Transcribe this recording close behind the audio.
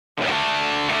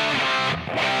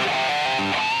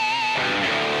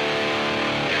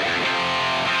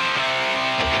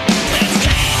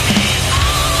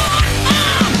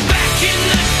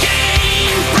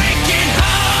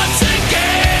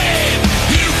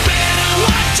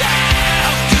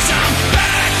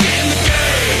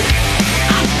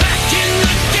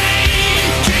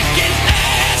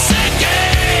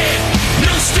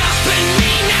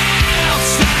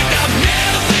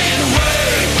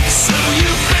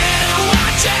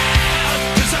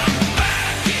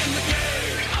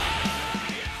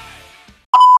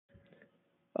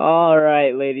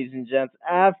gents.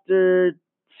 After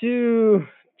two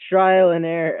trial and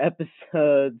error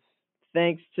episodes,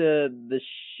 thanks to the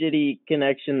shitty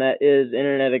connection that is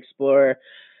Internet Explorer,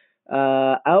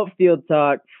 Outfield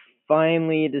Talk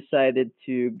finally decided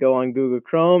to go on Google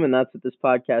Chrome, and that's what this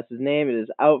podcast is named. It is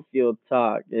Outfield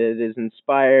Talk. It is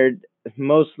inspired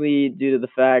mostly due to the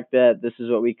fact that this is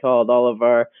what we called all of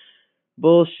our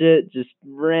bullshit, just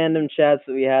random chats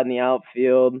that we had in the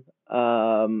outfield.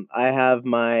 I have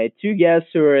my two guests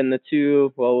who are in the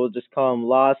two, well, we'll just call them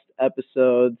lost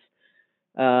episodes.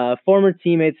 Former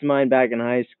teammates of mine back in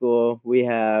high school. We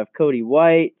have Cody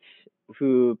White,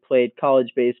 who played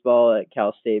college baseball at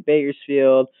Cal State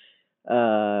Bakersfield,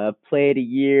 played a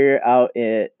year out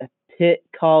at Pitt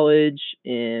College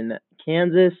in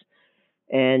Kansas,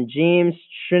 and James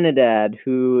Trinidad,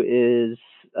 who is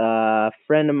a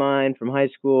friend of mine from high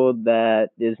school that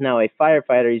is now a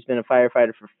firefighter. He's been a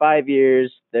firefighter for 5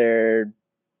 years. They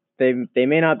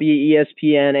may not be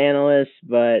ESPN analysts,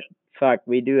 but fuck,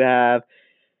 we do have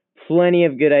plenty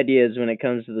of good ideas when it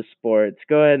comes to the sports.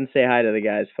 Go ahead and say hi to the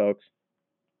guys, folks.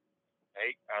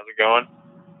 Hey, how's it going?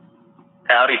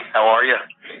 Howdy, how are you?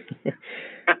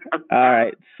 All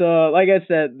right. So, like I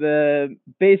said, the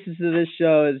basis of this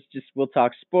show is just we'll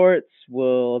talk sports.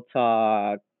 We'll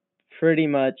talk pretty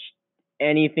much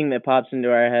anything that pops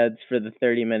into our heads for the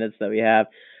 30 minutes that we have.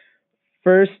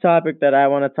 First topic that I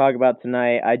want to talk about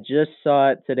tonight, I just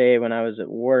saw it today when I was at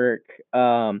work.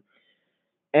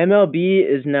 MLB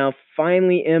is now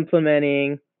finally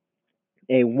implementing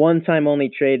a one-time only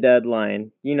trade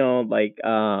deadline. You know, like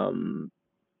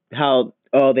how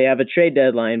they have a trade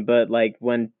deadline, but like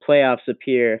when playoffs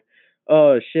appear,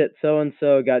 oh shit, so and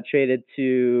so got traded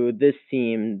to this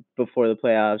team before the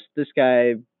playoffs. This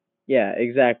guy, yeah,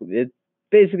 exactly. It's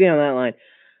basically on that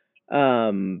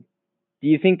line. Do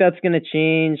you think that's going to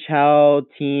change how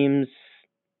teams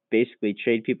basically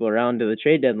trade people around to the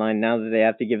trade deadline now that they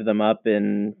have to give them up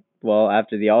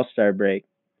after the All-Star break?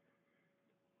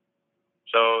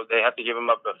 So they have to give them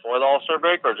up before the All-Star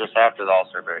break or just after the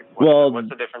All-Star break? What's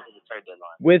the difference in the trade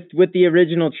deadline? With the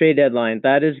original trade deadline,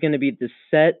 that is going to be the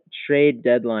set trade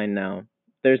deadline now.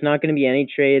 There's not going to be any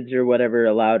trades or whatever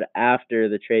allowed after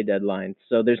the trade deadline.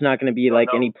 So there's not going to be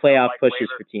any playoff pushes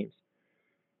for teams.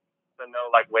 So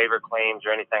no waiver claims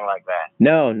or anything like that?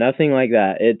 No, nothing like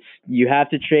that. It's you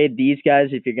have to trade these guys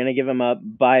if you're going to give them up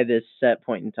by this set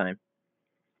point in time.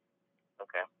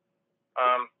 Okay.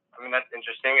 I mean, that's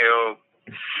interesting. It'll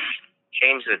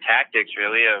change the tactics,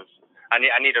 really, of I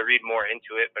need to read more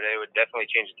into it, but it would definitely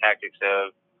change the tactics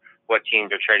of what teams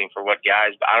are trading for what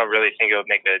guys, but I don't really think it would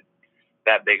make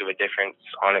that big of a difference,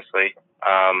 honestly.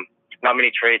 Not many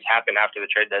trades happen after the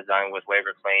trade deadline with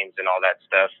waiver claims and all that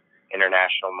stuff,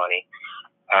 international money.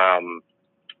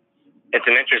 It's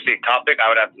an interesting topic.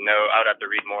 I would have to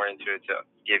read more into it to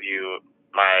give you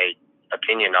my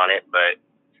opinion on it, but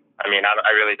I mean,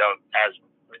 I really don't, as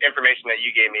information that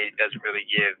you gave me doesn't really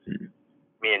give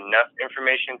me enough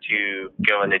information to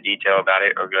go into detail about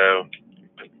it or go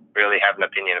really have an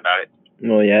opinion about it.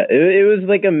 Well, yeah, it was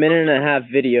like a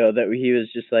 1.5-minute video that he was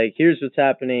just like, here's what's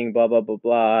happening, blah, blah, blah,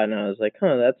 blah. And I was like,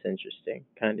 that's interesting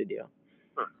kind of deal.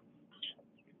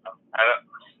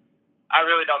 I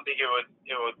really don't think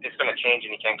it's going to change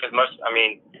anything because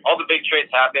all the big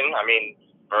trades happen. I mean,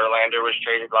 Verlander was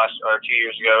traded 2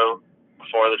 years ago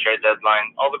before the trade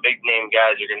deadline. All the big name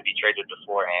guys are going to be traded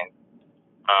beforehand.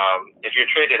 If you're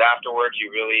traded afterwards,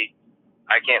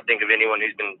 I can't think of anyone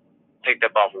who's been picked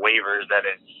up off waivers that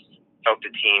has helped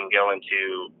a team go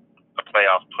into a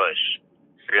playoff push,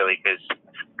 really, because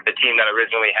the team that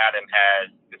originally had him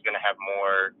is going to have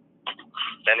more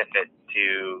benefit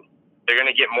to. They're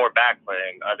going to get more back for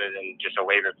him other than just a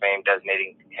waiver claim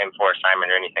designating him for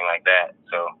assignment or anything like that.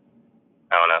 So,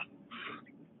 I don't know.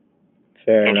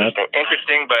 Fair enough.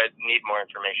 Interesting, but need more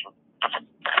information.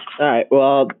 All right.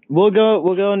 Well, we'll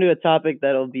go into a topic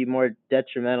that'll be more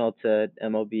detrimental to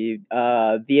MLB.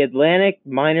 The Atlantic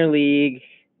Minor League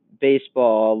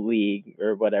Baseball League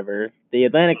or whatever, the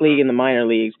Atlantic League and the minor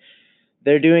leagues.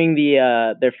 They're doing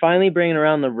they're finally bringing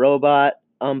around the robot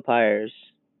umpires.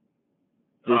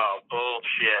 Oh,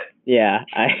 bullshit. Yeah,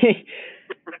 I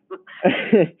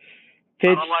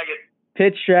don't like it.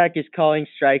 Pitch Track is calling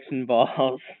strikes and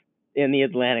balls in the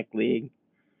Atlantic League.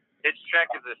 Pitch Track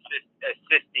is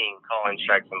assisting calling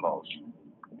strikes and balls.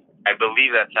 I believe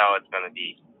that's how it's going to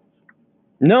be.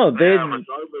 No, there's not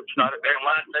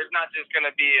just going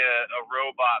to be a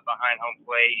robot behind home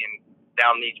plate and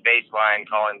down each baseline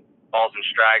calling balls and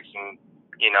strikes and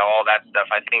all that stuff.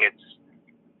 I think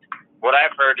what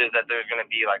I've heard is that there's going to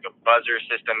be like a buzzer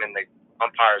system in the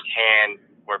umpire's hand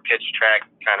where Pitch Track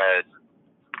kind of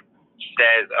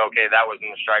says, okay, that was in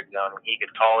the strike zone, and he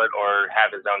could call it or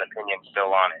have his own opinion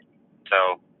still on it.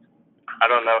 So I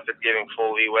don't know if it's giving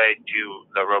full leeway to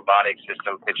the robotic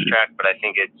system pitch track, but I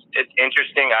think it's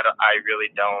interesting. I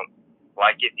really don't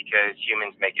like it because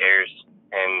humans make errors,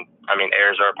 and I mean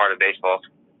errors are a part of baseball.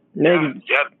 Yeah,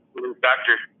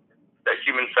 factor. That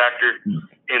human factor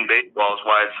in baseball is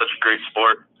why it's such a great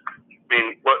sport. I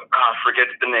mean, forget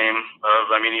the name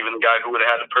of, even the guy who would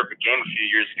have had a perfect game a few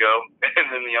years ago, and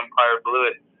then the umpire blew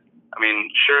it. I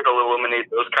mean, sure, it'll eliminate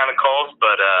those kind of calls,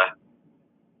 but,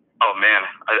 oh man,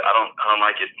 I don't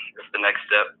like it. It's the next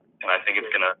step, and I think it's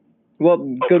going to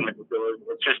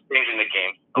it's just changing the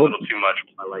game a little too much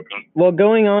for my liking. Well,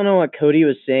 going on what Cody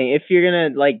was saying, if you're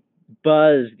going to, like,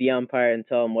 buzz the umpire and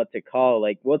tell him what to call,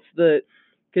 like, what's the...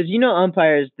 Because,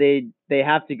 umpires, they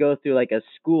have to go through, like, a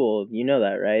school. You know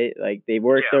that, right? Like, they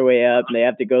work their way up, and they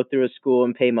have to go through a school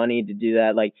and pay money to do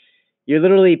that. Like, you're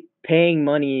literally paying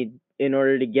money in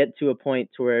order to get to a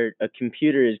point to where a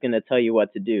computer is going to tell you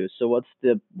what to do. So what's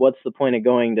the point of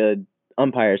going to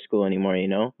umpire school anymore,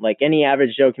 Like, any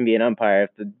average Joe can be an umpire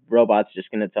if the robot's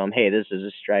just going to tell him, hey, this is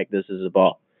a strike, this is a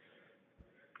ball.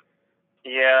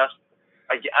 Yeah,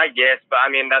 I guess. But, I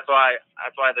mean, that's why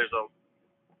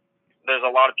there's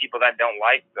a lot of people that don't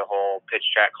like the whole pitch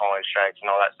track calling strikes and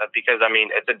all that stuff because, I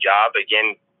mean, it's a job.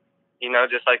 Again,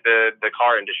 just like the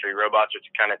car industry, robots are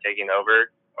kind of taking over,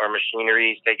 or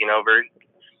machinery is taking over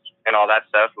and all that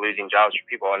stuff, losing jobs for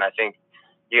people. And I think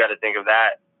you got to think of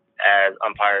that as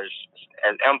umpires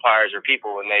or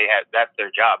people, and that's their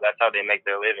job. That's how they make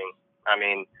their living. I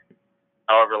mean,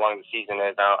 however long the season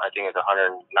is, I think it's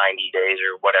 190 days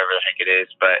or whatever the heck it is,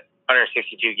 but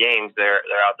 162 games, they're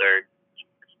out there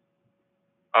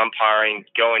umpiring,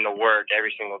 going to work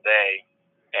every single day.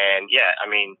 And yeah, I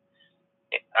mean,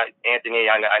 Anthony,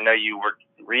 I know you work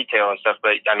retail and stuff,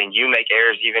 but I mean, you make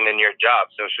errors even in your job.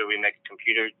 So should we make a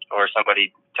computer or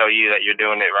somebody tell you that you're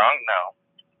doing it wrong? No.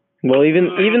 Well,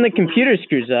 even the computer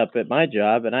screws up at my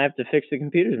job, and I have to fix the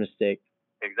computer's mistake.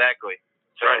 Exactly.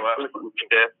 So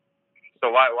so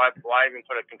why even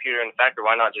put a computer in the factory?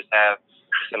 Why not just have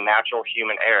some natural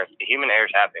human errors? Human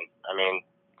errors happen. I mean,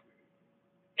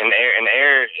 an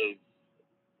error is,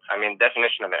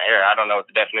 definition of an error. I don't know what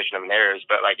the definition of an error is,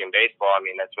 but like in baseball, I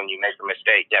mean, that's when you make a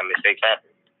mistake. Yeah, mistakes happen.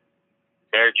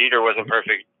 Derek Jeter wasn't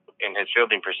perfect in his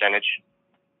fielding percentage.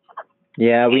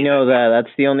 Yeah, we know that.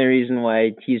 That's the only reason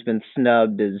why he's been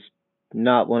snubbed as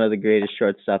not one of the greatest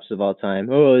shortstops of all time.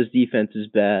 Oh, his defense is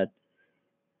bad.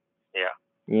 Yeah.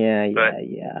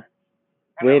 Yeah.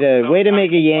 Way to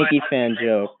make a Yankee fan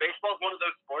joke. Baseball's one of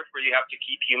those sports where you have to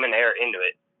keep human error into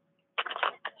it.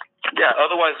 Yeah,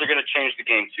 otherwise they're going to change the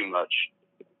game too much.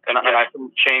 And I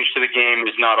think change to the game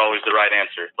is not always the right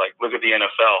answer. Like, look at the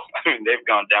NFL. I mean, they've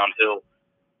gone downhill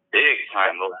big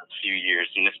time the last few years.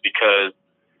 And it's because,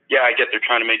 yeah, I get they're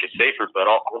trying to make it safer, but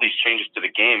all these changes to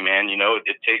the game, man,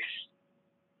 it takes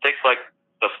like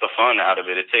the fun out of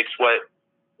it. It takes what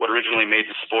originally made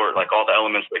the sport, like all the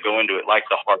elements that go into it, like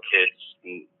the hard hits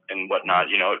and whatnot.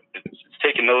 It's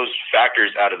taking those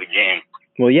factors out of the game.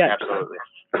 Well, yeah. Absolutely.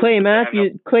 Clay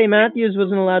Matthews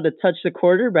wasn't allowed to touch the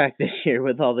quarterback this year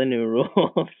with all the new rules.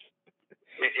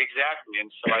 Exactly,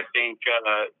 and so I think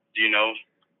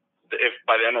if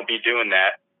by the MLB doing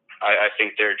that, I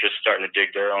think they're just starting to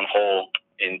dig their own hole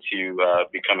into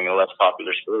becoming a less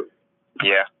popular sport.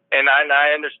 Yeah, and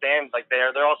I understand, like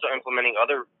they're also implementing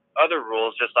other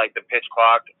rules, just like the pitch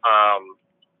clock,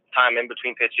 time in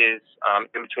between pitches,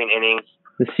 in between innings.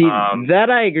 See,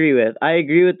 that I agree with. I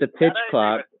agree with the pitch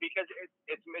clock because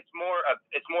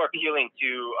it's more appealing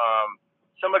to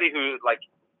somebody who, like,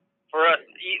 for us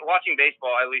watching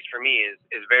baseball, at least for me,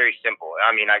 is very simple.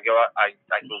 I mean, I can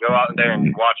go out there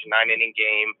and watch a 9-inning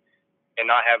game and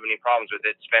not have any problems with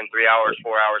it. Spend 3 hours,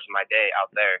 4 hours of my day out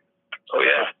there. Oh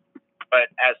yeah. But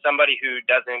as somebody who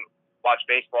doesn't watch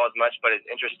baseball as much but is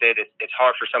interested, it's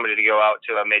hard for somebody to go out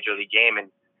to a major league game. And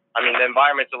I mean, the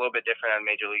environment's a little bit different on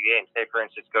major league games. Say, for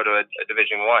instance, go to a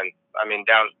Division I. I mean,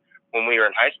 down when we were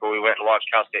in high school, we went and watched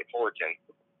Cal State Fullerton.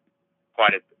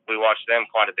 We watched them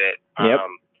quite a bit. Yep.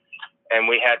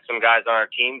 And we had some guys on our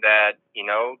team that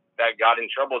that got in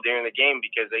trouble during the game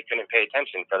because they couldn't pay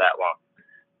attention for that long.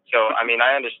 So, I mean,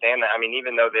 I understand that. I mean,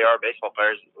 even though they are baseball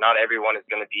players, not everyone is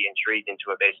going to be intrigued into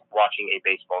watching a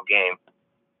baseball game.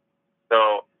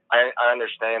 So I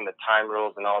understand the time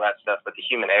rules and all that stuff, but the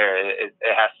human error, it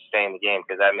has to stay in the game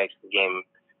because that makes the game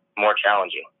more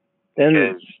challenging.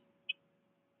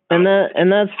 And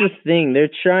that's the thing. They're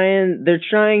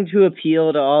trying to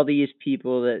appeal to all these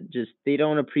people that just they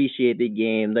don't appreciate the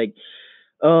game. Like,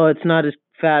 oh, it's not as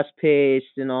fast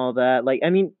paced and all that. Like, I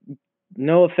mean,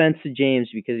 no offense to James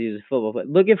because he was a football player.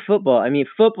 Look at football. I mean,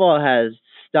 football has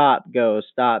stop, go,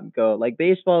 stop, go. Like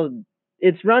baseball,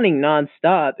 it's running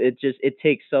nonstop. It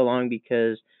takes so long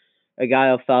because a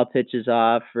guy will foul pitches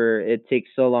off, or it takes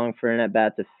so long for an at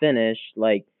bat to finish.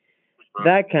 Like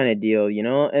that kind of deal, you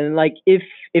know. And like if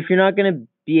you're not gonna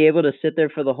be able to sit there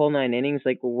for the whole 9 innings,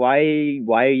 like why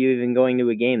are you even going to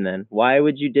a game then? Why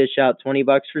would you dish out $20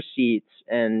 for seats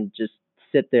and just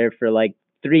sit there for like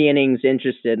 3 innings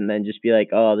interested and then just be like,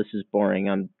 oh, this is boring.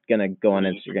 I'm gonna go on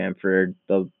Instagram for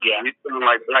the he's feeling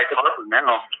like Harper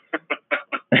now.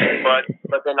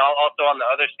 but then also on the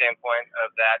other standpoint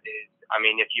of that is, I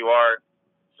mean, if you are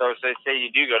so say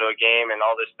you do go to a game and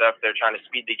all this stuff, they're trying to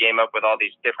speed the game up with all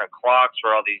these different clocks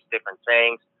for all these different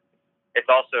things. It's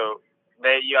also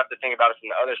you have to think about it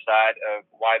from the other side of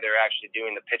why they're actually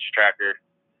doing the pitch tracker,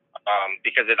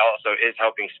 because it also is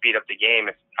helping speed up the game.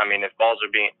 If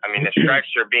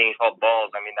strikes are being called balls,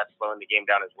 I mean, that's slowing the game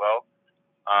down as well.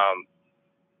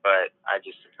 But I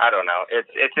don't know.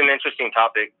 It's an interesting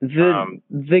topic.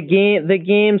 The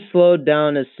game slowed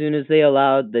down as soon as they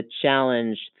allowed the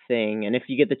challenge thing, and if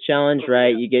you get the challenge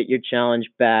right, you get your challenge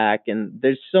back. And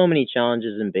there's so many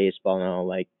challenges in baseball now.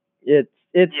 Like it's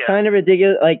kind of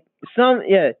ridiculous. Like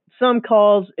some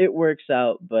calls it works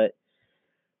out, but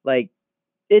like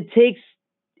it takes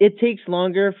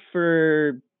longer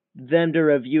for them to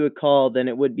review a call than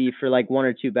it would be for like one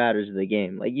or two batters of the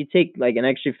game. Like you take like an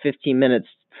extra 15 minutes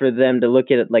for them to look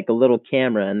at it like a little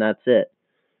camera, and that's it.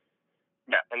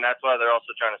 Yeah, and that's why they're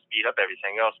also trying to speed up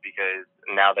everything else, because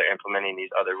now they're implementing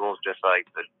these other rules, just like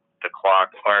the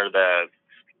clock or the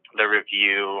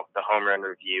review, the home run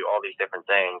review, all these different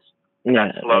things.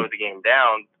 That slows the game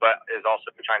down, but is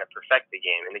also trying to perfect the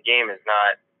game. And the game is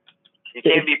not. You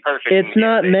can't be perfect. It's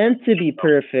not meant to be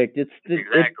perfect.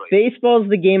 Baseball's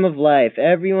the game of life.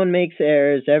 Everyone makes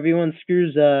errors. Everyone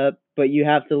screws up, but you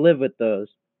have to live with those.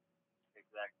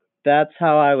 Exactly. That's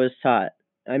how I was taught.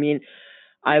 I mean,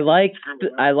 I like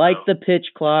the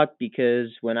pitch clock because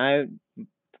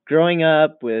growing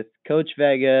up with Coach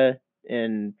Vega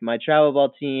and my travel ball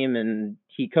team, and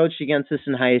he coached against us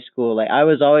in high school, like I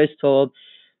was always told,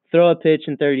 throw a pitch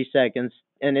in 30 seconds.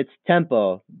 And it's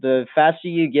tempo. The faster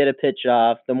you get a pitch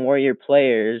off, the more your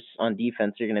players on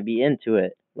defense are going to be into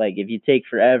it. Like if you take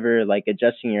forever, like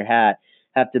adjusting your hat,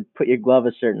 have to put your glove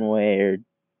a certain way or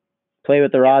play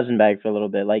with the rosin bag for a little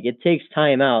bit. Like it takes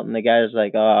time out, and the guy's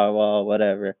like, oh well,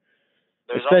 whatever.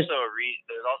 There's also a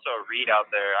read out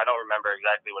there. I don't remember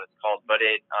exactly what it's called, but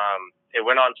it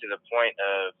went on to the point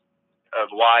of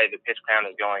why the pitch count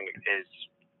the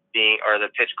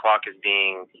pitch clock is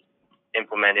being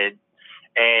implemented.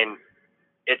 And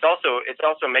it's also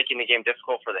making the game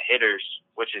difficult for the hitters,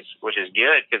 which is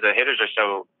good because the hitters are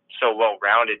so well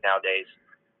rounded nowadays.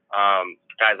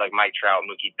 Guys like Mike Trout,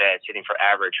 Mookie Betts hitting for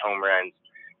average home runs.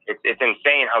 It's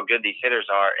insane how good these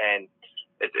hitters are. And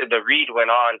the read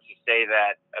went on to say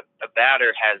that a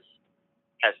batter has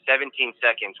 17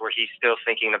 seconds where he's still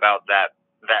thinking about that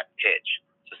pitch.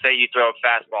 So say you throw a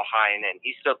fastball high and in,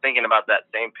 he's still thinking about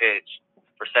that same pitch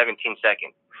for 17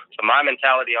 seconds. So my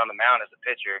mentality on the mound as a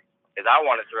pitcher is I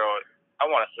want to throw it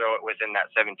within that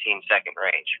 17-second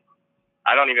range.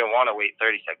 I don't even want to wait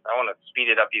 30 seconds. I want to speed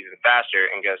it up even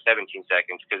faster and go 17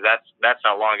 seconds because that's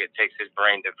how long it takes his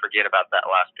brain to forget about that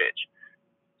last pitch.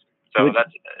 So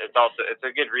it's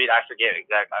a good read. I forget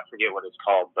what it's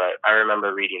called, but I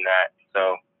remember reading that.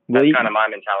 So that's kind of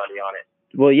my mentality on it.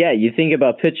 Well, yeah, you think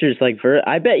about pitchers like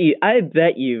I bet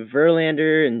you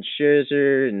Verlander and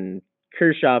Scherzer and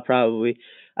Kershaw probably.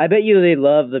 I bet you they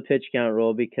love the pitch count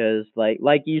rule because,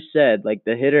 like you said, like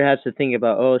the hitter has to think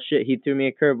about, oh shit, he threw me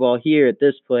a curveball here at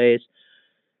this place.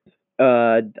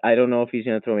 I don't know if he's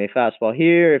gonna throw me a fastball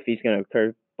here, if he's gonna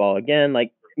curveball again.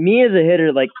 Like me as a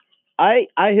hitter, like I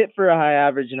hit for a high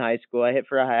average in high school. I hit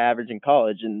for a high average in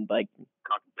college, and like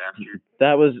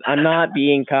I'm not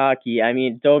being cocky. I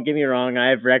mean, don't get me wrong. I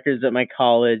have records at my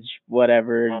college.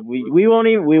 Whatever. We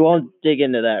won't dig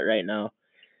into that right now.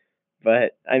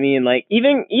 But I mean, like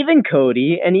even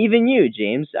Cody and even you,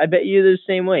 James, I bet you're the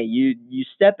same way. You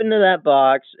step into that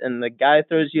box and the guy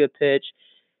throws you a pitch,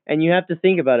 and you have to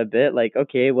think about it a bit. Like,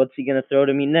 okay, what's he gonna throw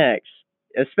to me next?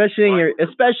 Especially in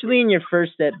your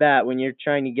first at bat when you're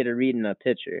trying to get a read on a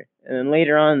pitcher, and then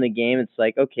later on in the game, it's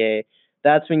like, okay,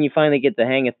 that's when you finally get the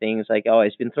hang of things. Like, oh,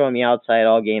 he's been throwing me outside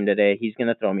all game today. He's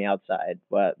gonna throw me outside.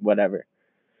 Whatever.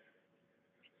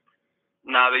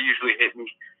 Nah, they usually hit me.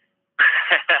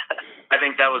 I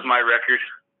think that was my record.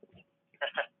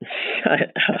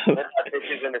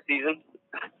 Pitches in the season?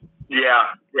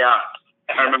 Yeah.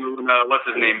 I remember when, what's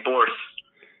his name, Boris,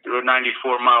 threw a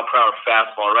 94-mile-per-hour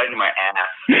fastball right in my ass.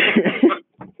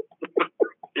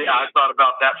 Yeah, I thought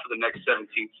about that for the next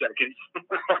 17 seconds.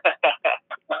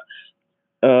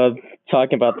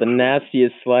 Talking about the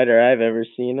nastiest slider I've ever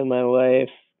seen in my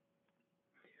life.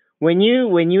 When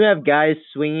you have guys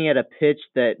swinging at a pitch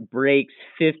that breaks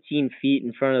 15 feet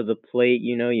in front of the plate,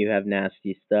 you know you have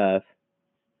nasty stuff.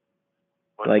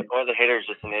 Or the hitter's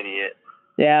just an idiot.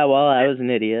 Yeah, well, I was an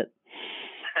idiot.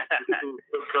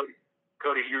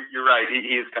 Cody, you're right.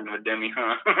 He is kind of a dummy,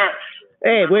 huh?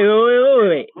 Hey, wait.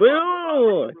 Going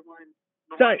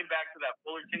back to that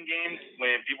Fullerton game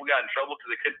when people got in trouble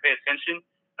because they couldn't pay attention,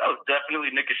 that was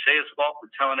definitely Nick O'Shea's fault for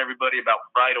telling everybody about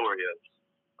fried Oreos.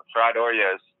 Fried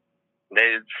Oreos.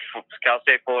 Cal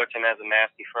State Fullerton has a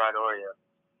nasty fried Oreo.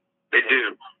 They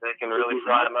do. They can really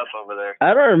fry them up over there.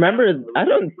 I don't remember.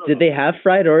 Did they have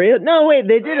fried Oreos? No, wait,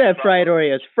 they did have fried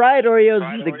Oreos. Fried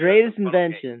Oreos is the greatest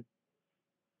invention.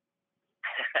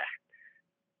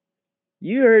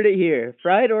 You heard it here.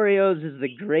 Fried Oreos is the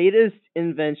greatest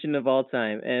invention of all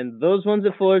time. And those ones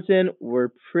at Fullerton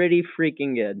were pretty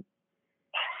freaking good.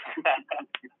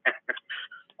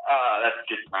 That's a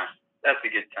good time. That's a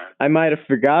good time. I might have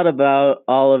forgot about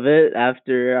all of it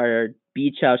after our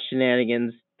beach house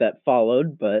shenanigans that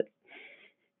followed, but...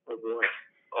 Oh,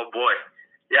 boy.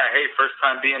 Yeah, hey, first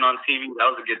time being on TV, that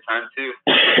was a good time, too.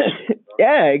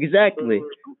 Yeah, exactly.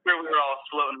 I'm sure we were all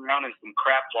floating around in some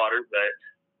crap water, but,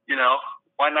 you know,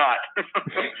 why not? It's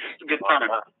a good time.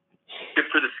 Good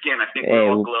for the skin. I think we're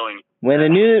all glowing. When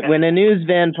a news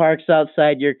van parks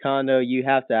outside your condo, you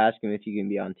have to ask him if you can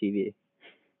be on TV.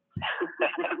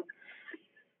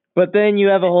 But then you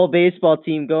have a whole baseball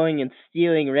team going and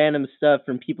stealing random stuff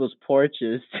from people's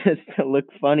porches just to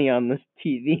look funny on this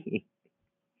TV.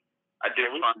 I did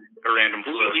find a random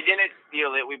float. We didn't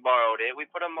steal it. We borrowed it. We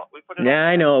put it. Yeah,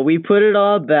 I know. We put it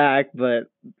all back, but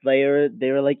they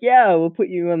were like, "Yeah, we'll put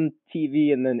you on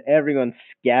TV," and then everyone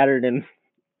scattered and.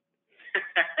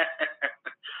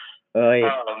 Oh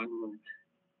yeah.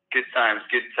 Good times.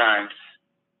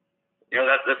 You know,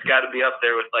 that's got to be up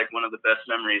there with like one of the best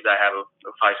memories I have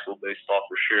of high school baseball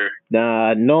for sure.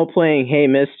 No playing "Hey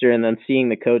Mister" and then seeing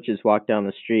the coaches walk down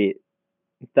the street.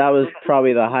 That was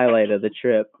probably the highlight of the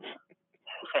trip.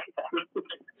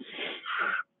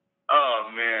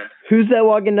 Oh man. Who's that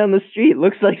walking down the street?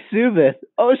 Looks like Subith.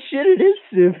 Oh shit, it is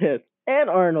Subith. And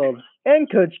Arnold.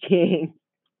 And Coach King.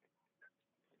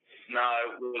 No,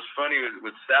 it was funny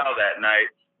with Sal that night.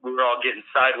 We were all getting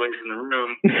sideways in the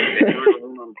room, and you were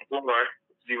alone on the floor.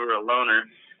 You were a loner.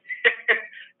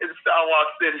 And Sal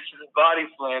walks in, and she's body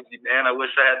slams you, man. I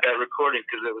wish I had that recording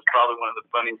because it was probably one of the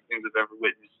funniest things I've ever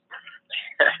witnessed.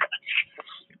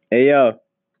 Hey, yo,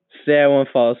 say I won't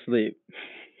fall asleep.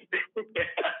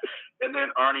 And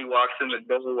then Arnie walks in the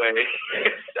doorway.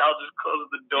 Sal just closes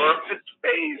the door on his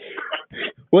face.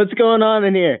 What's going on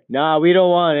in here? Nah, we don't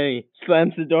want any.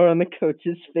 Slams the door on the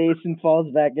coach's face and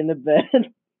falls back into bed.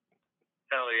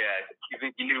 Hell yeah. You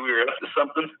think he knew we were up to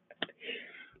something?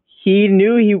 He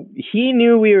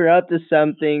knew we were up to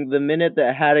something the minute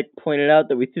that Haddock pointed out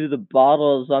that we threw the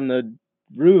bottles on the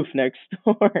roof next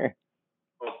door.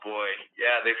 Oh boy.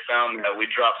 Yeah, they found that. We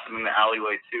dropped some in the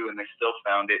alleyway too, and they still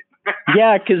found it.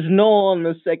 Yeah, because Noel on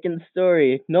the second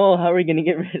story. Noel, how are we going to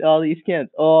get rid of all these cans?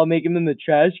 Oh, I'll make them in the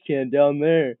trash can down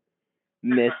there.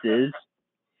 Misses.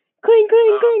 Cling,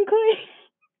 cling, cling, cling.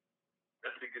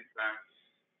 That's a good time.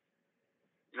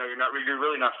 You know, you're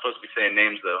really not supposed to be saying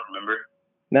names though, remember?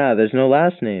 Nah, there's no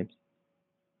last names.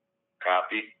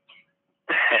 Copy.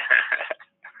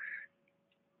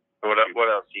 What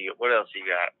else you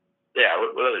got? Yeah,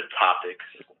 what other topics?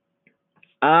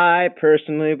 I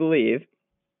personally believe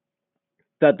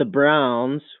that the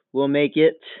Browns will make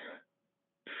it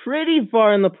pretty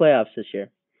far in the playoffs this year.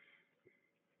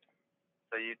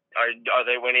 So are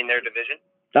they winning their division?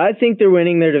 I think they're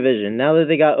winning their division. Now that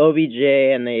they got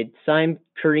OBJ and they signed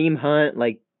Kareem Hunt,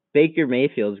 like Baker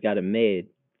Mayfield's got it made,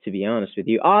 to be honest with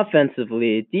you.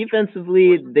 Offensively,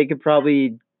 defensively, they could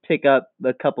probably pick up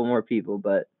a couple more people,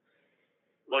 but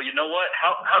well, you know what?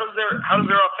 How does their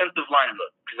offensive line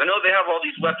look? Because I know they have all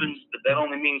these weapons, but that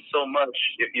only means so much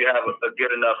if you have a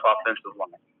good enough offensive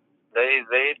line. They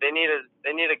need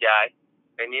a guy.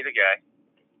 They need a guy.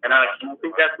 And I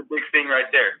think that's the big thing right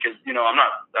there. Because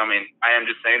I am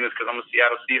just saying this because I'm a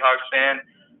Seattle Seahawks fan,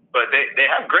 but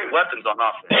they have great weapons on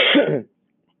offense,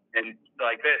 and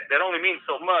like that only means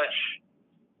so much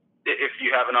if you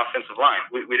have an offensive line.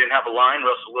 We didn't have a line.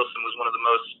 Russell Wilson was one of the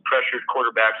most pressured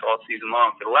quarterbacks all season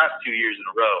long for the last 2 years in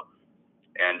a row.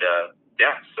 And,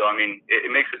 so, I mean,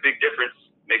 it makes a big difference.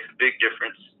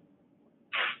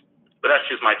 But that's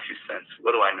just my 2 cents.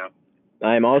 What do I know?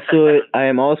 I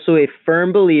am also a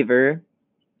firm believer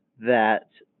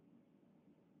that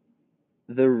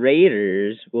the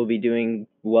Raiders will be doing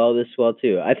well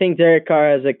too. I think Derek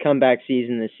Carr has a comeback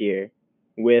season this year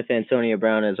with Antonio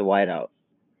Brown as a wideout.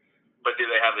 But do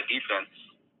they have a defense?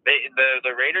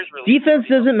 The Raiders defense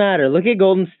doesn't matter. Look at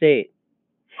Golden State.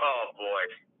 Oh boy,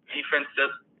 defense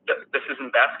does. This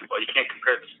isn't basketball. You can't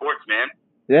compare it to sports, man.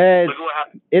 Look at what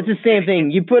happened. It's the same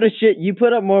thing. You put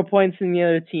up more points than the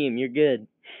other team. You're good.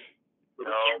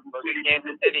 No, look at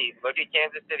Kansas City. Look at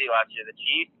Kansas City last year. The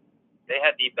Chiefs, they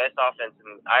had the best offense,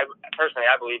 and I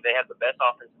believe they had the best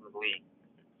offense in the league,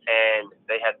 and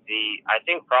they had I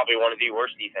think probably one of the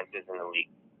worst defenses in the league,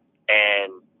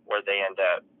 and where they end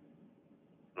up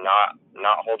not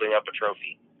holding up a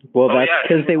trophy. Well, that's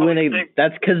because they went.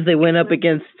 That's because they went up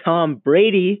against Tom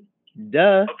Brady.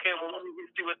 Duh. Okay, well let me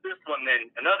get you with this one then.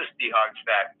 Another Seahawks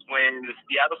fact: when the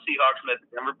Seattle Seahawks met the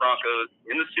Denver Broncos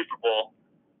in the Super Bowl,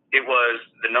 it was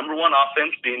the number one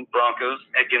offense being Broncos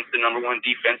against the number one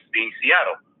defense being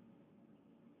Seattle.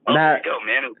 Oh, there you go,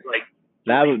 man. It was like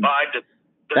 5 to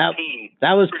 13.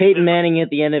 That was Peyton Manning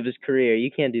at the end of his career. You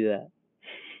can't do that.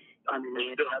 I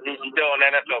mean, he's still an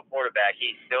NFL quarterback.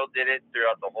 He still did it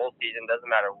throughout the whole season. Doesn't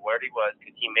matter where he was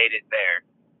because he made it there.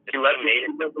 He made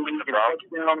it with the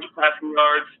Broncos, passing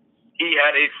yards. He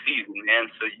had a season, man.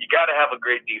 So you got to have a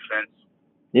great defense.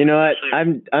 You know what?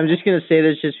 I'm just gonna say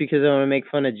this just because I want to make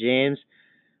fun of James.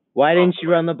 Why didn't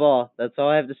you run the ball? That's all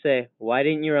I have to say. Why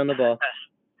didn't you run the ball?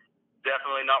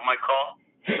 Definitely not my call.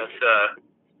 That's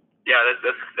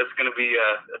that's gonna be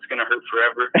that's gonna hurt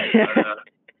forever.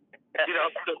 You know,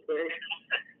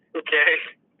 okay.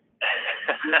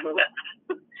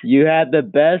 You had the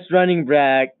best running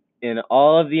back in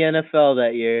all of the NFL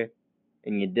that year,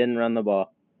 and you didn't run the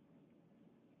ball.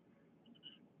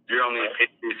 You're only a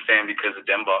Patriots fan because of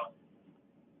Demba.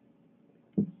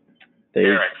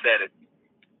 There, I said it.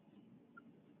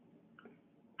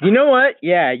 You know what?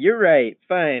 Yeah, you're right.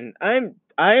 Fine. I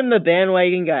am the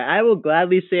bandwagon guy. I will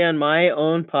gladly say on my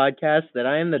own podcast that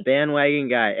I am the bandwagon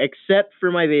guy, except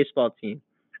for my baseball team.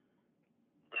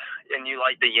 And you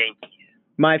like the Yankees.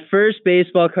 My first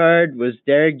baseball card was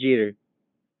Derek Jeter.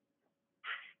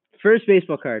 First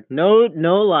baseball card. No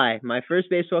lie. My first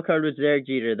baseball card was Derek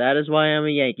Jeter. That is why I'm a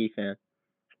Yankee fan.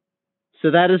 So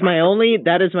that is my only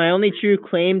true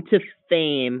claim to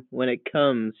fame when it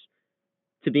comes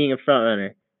to being a front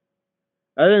runner.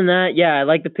 Other than that, yeah, I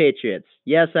like the Patriots.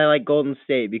 Yes, I like Golden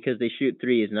State because they shoot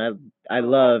threes, and I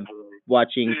love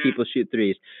watching people shoot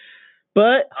threes.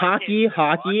 But hockey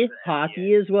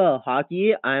as well.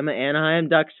 Hockey, I'm an Anaheim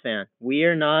Ducks fan. We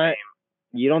are not.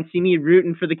 You don't see me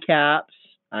rooting for the Caps.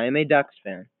 I am a Ducks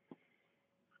fan.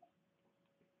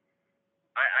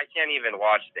 I can't even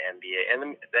watch the NBA,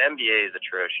 and the NBA is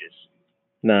atrocious.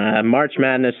 Nah, March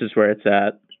Madness is where it's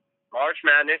at. March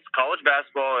Madness, college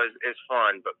basketball is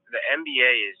fun, but the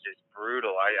NBA is just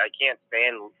brutal. I can't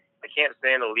stand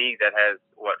a league that has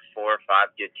 4 or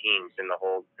 5 good teams in the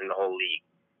whole league.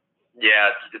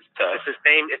 Yeah, it's tough. It's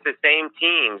the same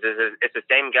teams. It's the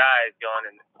same guys going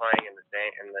and playing in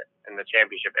the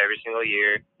championship every single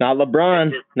year. Not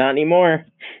LeBron. Not anymore.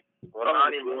 Well, not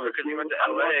anymore because he went to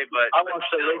LA. But I watched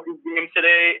the Lakers game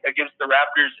today against the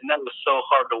Raptors, and that was so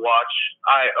hard to watch.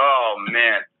 Oh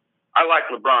man, I like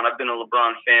LeBron. I've been a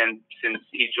LeBron fan since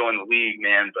he joined the league,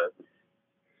 man. But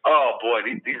oh boy,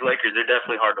 these Lakers, they're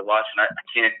definitely hard to watch, and I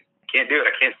can't do it.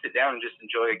 I can't sit down and just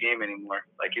enjoy a game anymore.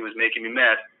 Like, it was making me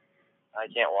mad. I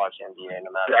can't watch NBA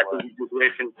no matter what. Exactly, just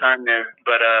wasting time there.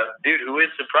 But dude, who is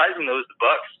surprising though is the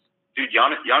Bucks. Dude,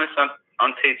 Giannis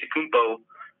Antetokounmpo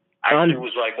actually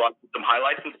was like watching some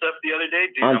highlights and stuff the other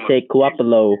day. Dude,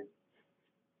 Antetokounmpo.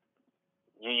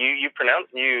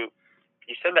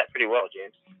 You said that pretty well,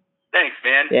 James. Thanks,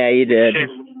 man. Yeah, you did. As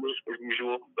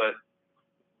usual, but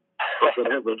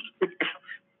whatever.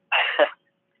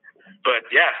 But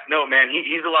yeah, no, man,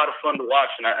 he's a lot of fun to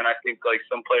watch, and I think like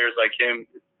some players like him,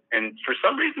 and for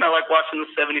some reason I like watching the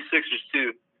 76ers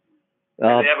too. They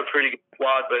have a pretty good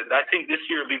squad, but I think this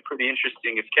year will be pretty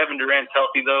interesting. If Kevin Durant's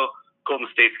healthy, though, Golden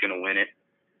State's going to win it.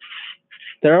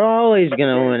 They're always going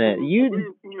to win it.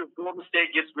 If Golden State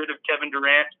gets rid of Kevin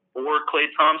Durant or Klay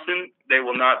Thompson, they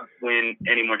will not win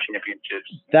any more championships.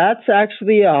 That's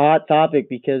actually a hot topic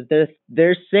because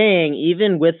they're saying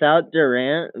even without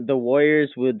Durant, the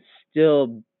Warriors would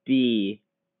still be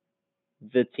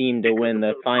the team to win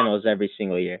the finals every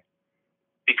single year.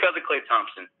 Because of Klay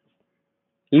Thompson.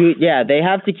 They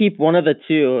have to keep one of the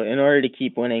two in order to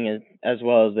keep winning as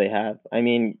well as they have. I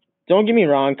mean, don't get me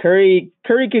wrong, Curry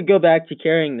could go back to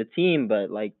carrying the team,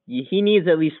 but like he needs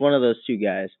at least one of those two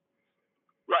guys.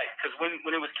 Right, because when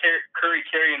it was Curry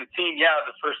carrying the team,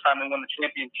 the first time they won the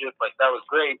championship, like that was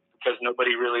great because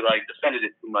nobody really like defended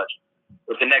it too much.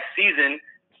 But the next season,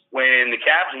 when the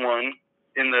Cavs won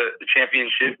in the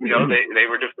championship, you know, they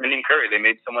were defending Curry. They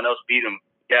made someone else beat him.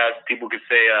 Yeah, people could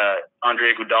say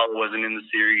Andre Iguodala wasn't in the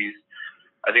series.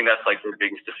 I think that's like their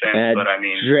biggest defense. But I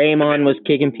mean, Draymond was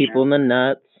kicking people in the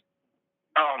nuts.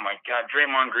 Oh my God,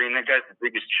 Draymond Green, that guy's the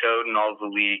biggest chode in all of the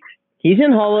league. He's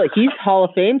Hall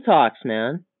of Fame talks,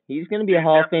 man. He's gonna be a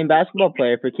Hall of Fame basketball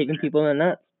player for kicking people in the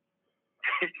nuts.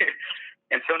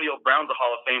 Antonio Brown's a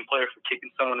Hall of Fame player for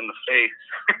kicking someone in the face.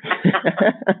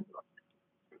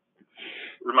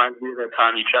 Reminds me of that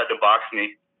time you tried to box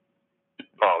me.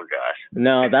 Oh, gosh.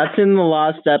 No, that's in the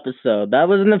lost episode. That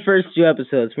was in the first 2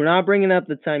 episodes. We're not bringing up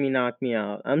the time you knocked me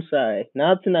out. I'm sorry.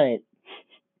 Not tonight.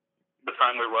 The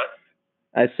time where what?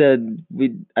 I said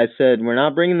we're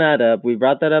not bringing that up. We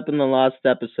brought that up in the lost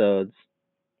episodes.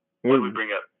 What did we bring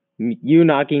up? You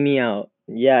knocking me out.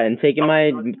 Yeah, and taking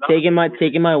my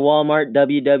Walmart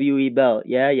WWE belt.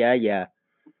 Yeah.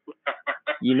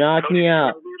 You knocked me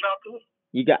out.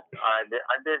 You got. I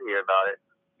did hear about it.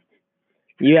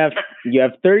 You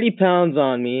have 30 pounds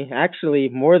on me. Actually,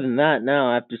 more than that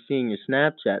now after seeing your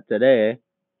Snapchat today.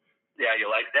 Yeah, you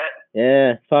like that?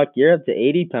 Yeah, fuck, you're up to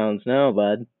 80 pounds now,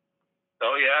 bud.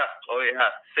 Oh yeah.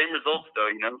 Same results though,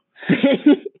 you know.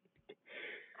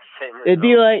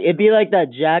 It'd be like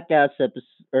that Jackass episode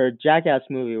or Jackass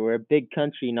movie where Big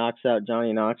Country knocks out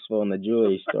Johnny Knoxville in the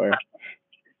jewelry store.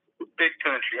 Big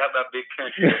Country. How about Big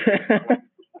Country?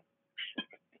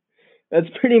 That's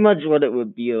pretty much what it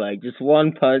would be like. Just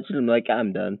one punch, and I'm like,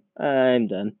 I'm done. I'm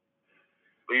done.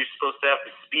 Well, you're supposed to have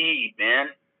the speed, man.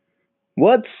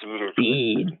 What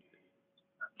speed?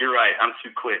 You're right. I'm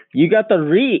too quick. You got the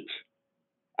reach.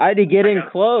 I had to get in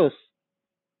close.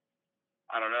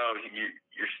 I don't know. You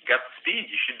got the speed.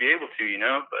 You should be able to, you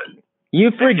know. But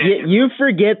you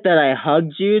forget that I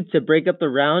hugged you to break up the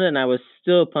round, and I was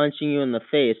still punching you in the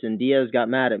face, and Diaz got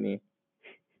mad at me.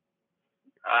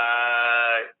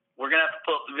 We're gonna have to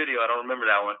pull up the video. I don't remember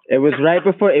that one. It was right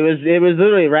before. It was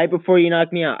literally right before you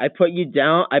knocked me out. I put you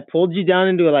down. I pulled you down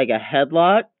into like a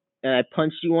headlock, and I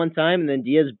punched you one time, and then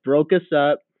Diaz broke us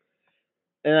up,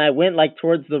 and I went like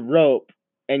towards the rope,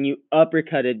 and you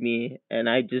uppercutted me, and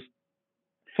I just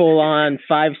full on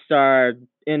 5-star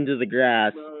into the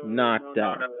grass, knocked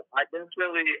out. No. I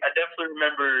definitely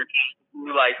remember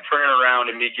you like turning around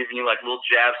and me giving you like little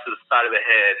jabs to the side of the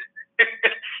head.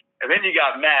 And then you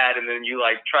got mad, and then you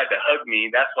like tried to hug me.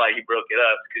 That's why he broke it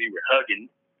up, because you were hugging.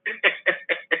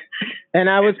 And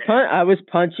I was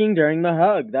punching during the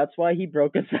hug. That's why he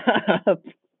broke us up.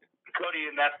 Cody,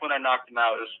 and that's when I knocked him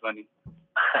out. It was funny.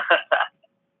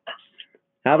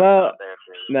 How about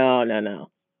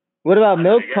no? What about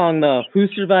Milk Pong though? Who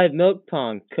survived Milk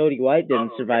Pong? Cody White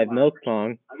didn't survive Milk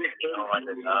Pong. I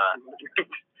did not.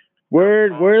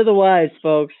 Word of the wise,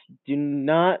 folks. Do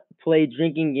not play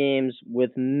drinking games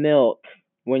with milk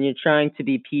when you're trying to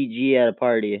be PG at a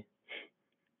party.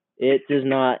 It does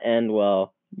not end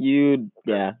well.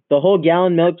 The whole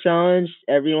gallon milk challenge,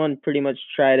 everyone pretty much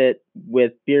tried it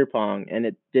with beer pong, and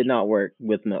it did not work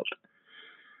with milk.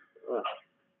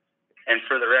 And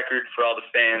for the record, for all the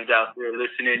fans out there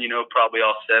listening, you know, probably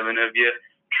all 7 of you,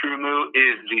 True Moo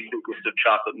is the thickest of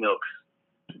chocolate milks.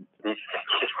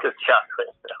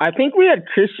 I think we had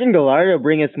Christian Gallardo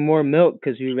bring us more milk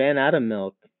because we ran out of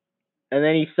milk. And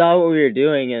then he saw what we were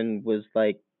doing and was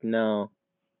like, no,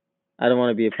 I don't want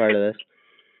to be a part of this.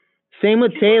 Same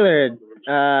with Taylor.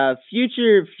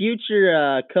 Future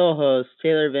co-host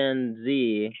Taylor Van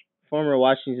Zee, former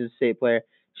Washington State player.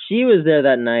 She was there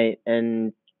that night,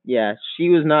 and yeah, she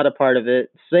was not a part of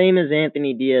it. Same as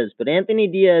Anthony Diaz. But Anthony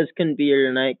Diaz couldn't be here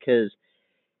tonight because,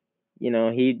 you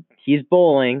know, he's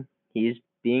bowling. He's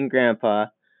being grandpa.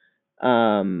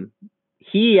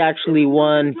 He actually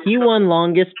won. He won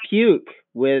longest puke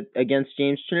against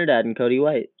James Trinidad and Cody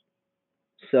White.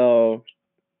 So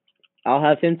I'll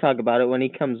have him talk about it when he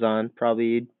comes on,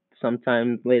 probably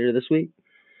sometime later this week.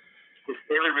 Is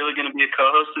Taylor really going to be a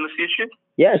co-host in the future?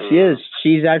 Yeah, she is.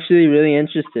 She's actually really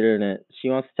interested in it. She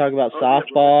wants to talk about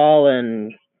softball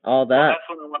and all that. Well, that's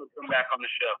when I want to come back on the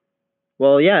show.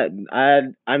 Well, yeah,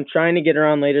 I'm trying to get her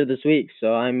on later this week,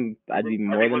 so I'd be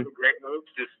more than. With a great host,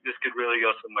 this could really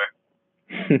go somewhere.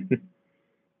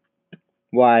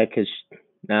 Why? Because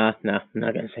I'm not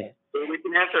gonna say it. So we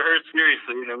can answer her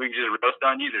seriously, and then we can just roast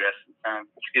on you the rest of the time.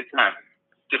 It's a good time,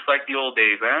 just like the old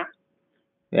days, huh?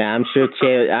 Yeah, I'm sure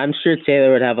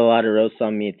Taylor would have a lot of roasts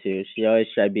on me too. She always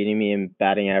tried beating me in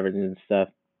batting average and stuff.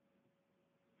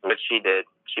 But she did.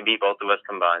 She beat both of us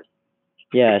combined.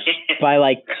 Yeah, by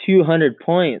like 200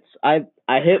 points. I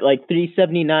hit like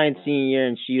 379 senior year,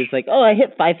 and she was like, "Oh, I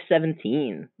hit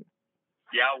 517."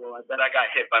 Yeah, well, I bet I got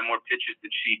hit by more pitches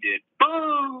than she did.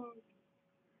 Boom!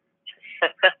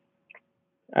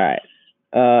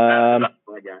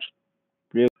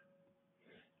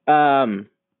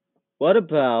 what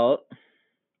about?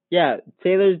 Yeah,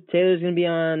 Taylor's gonna be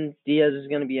on. Diaz is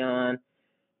gonna be on.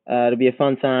 It'll be a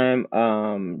fun time.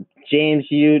 James,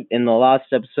 you in the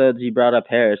last episodes you brought up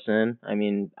Harrison. I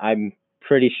mean, I'm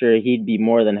pretty sure he'd be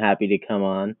more than happy to come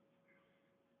on.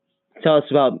 Tell us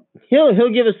about.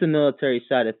 He'll give us the military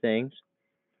side of things.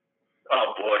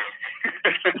 Oh boy,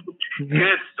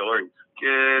 good stories.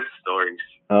 Good stories.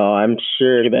 Oh, I'm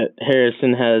sure that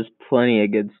Harrison has plenty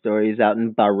of good stories out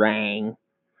in Bahrain.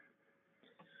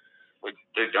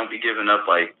 Dude, don't be giving up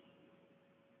like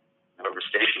whatever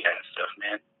station and stuff,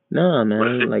 man. No, man. What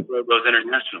if like it goes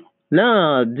international?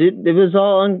 No, dude, it was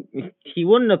all. He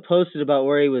wouldn't have posted about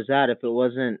where he was at if it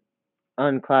wasn't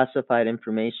unclassified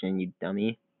information. You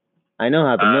dummy. I know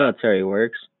how the military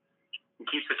works. He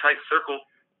keeps a tight circle.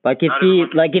 Like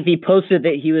if he posted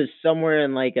that he was somewhere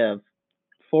in like a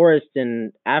forest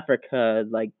in Africa,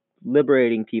 like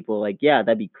liberating people, like yeah,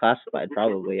 that'd be classified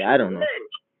probably. I don't know.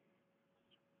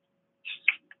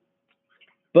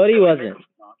 But he wasn't.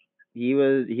 He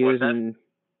was in.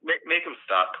 Make him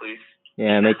stop, please.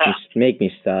 Yeah, make me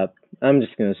stop. I'm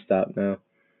just gonna stop now.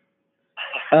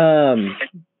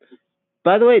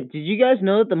 By the way, did you guys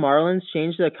know that the Marlins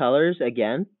changed their colors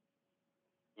again?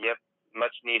 Yep,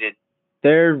 much needed.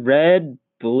 They're red,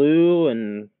 blue,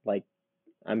 and like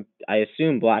I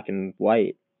assume black and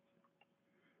white.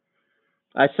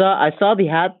 I saw the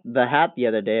hat the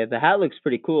other day. The hat looks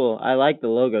pretty cool. I like the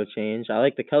logo change. I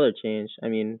like the color change. I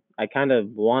mean, I kind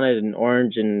of wanted an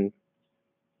orange and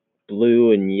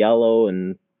blue and yellow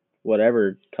and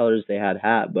whatever colors they had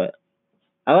hat, but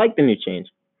I like the new change.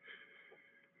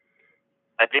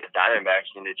 I think the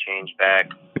Diamondbacks need to change back.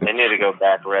 They need to go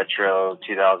back retro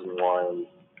 2001.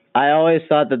 I always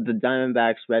thought that the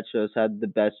Diamondbacks retros had the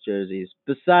best jerseys,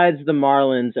 besides the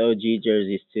Marlins OG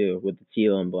jerseys too, with the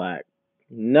teal and black.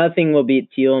 Nothing will beat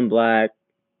teal and black,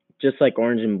 just like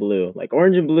orange and blue. Like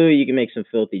orange and blue, you can make some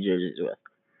filthy jerseys with.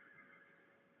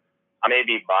 I may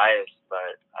be biased,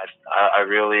 but I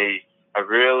really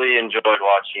enjoyed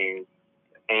watching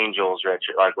Angels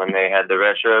retro, like when they had the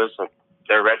retros. Like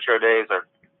their retro days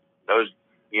those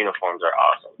uniforms are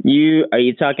awesome. Are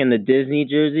you talking the Disney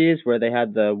jerseys where they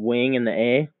had the wing and the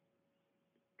A?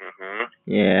 Mhm.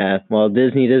 Yeah. Well,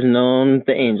 Disney doesn't own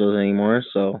the Angels anymore,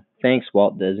 so thanks,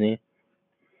 Walt Disney.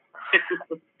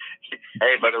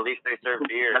 Hey, but at least they serve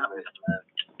beer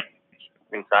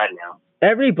inside now.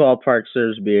 Every ballpark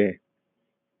serves beer.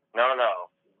 No.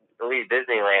 At least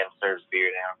Disneyland serves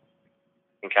beer now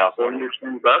in California.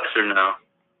 $10 or no?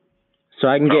 So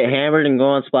I can get hammered and go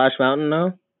on Splash Mountain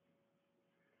now?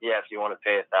 Yeah, if you want to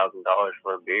pay $1,000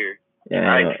 for a beer. Yeah,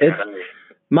 I know.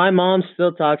 My mom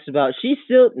still talks about.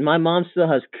 My mom still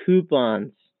has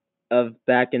coupons of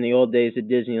back in the old days at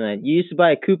Disneyland. You used to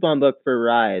buy a coupon book for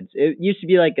rides. It used to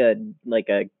be like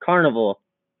a carnival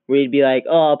where you'd be like,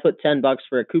 oh, I'll put $10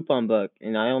 for a coupon book,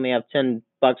 and I only have $10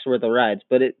 worth of rides.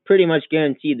 But it pretty much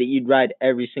guaranteed that you'd ride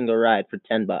every single ride for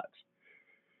 $10.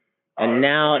 And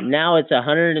now it's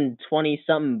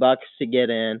 $120-something bucks to get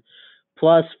in,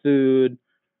 plus food,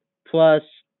 plus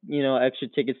extra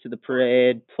tickets to the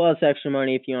parade, plus extra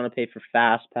money if you want to pay for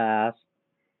Fast Pass.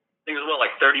 I think it was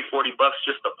like $30-$40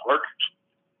 just to park.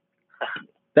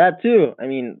 That too. I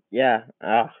mean, yeah.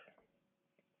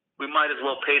 We might as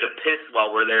well pay to piss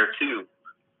while we're there too.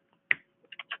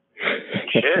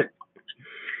 Shit.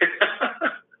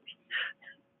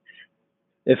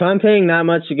 If I'm paying that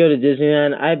much to go to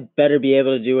Disneyland, I better be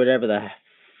able to do whatever the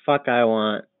fuck I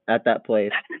want at that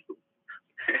place.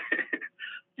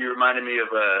 You reminded me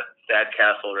of a Sad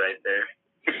Castle right there.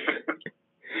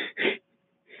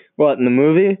 What, in the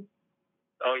movie?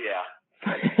 Oh, yeah.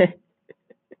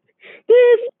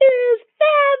 This is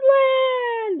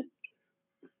Sadland!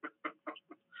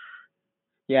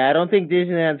 Yeah, I don't think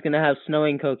Disneyland's going to have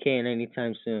snowing cocaine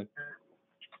anytime soon.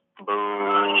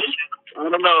 Boo. I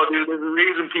don't know, dude. There's a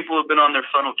reason people have been on their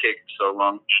funnel cake for so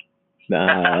long.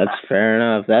 Nah, that's fair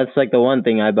enough. That's like the one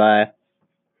thing I buy.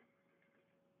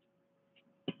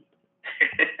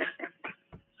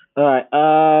 All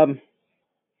right.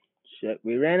 Shit,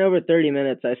 we ran over 30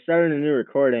 minutes. I started a new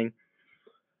recording.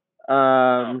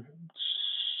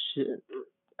 Shit.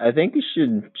 I think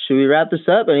should we wrap this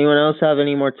up? Anyone else have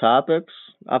any more topics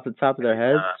off the top of their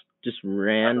heads? Just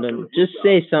random. Just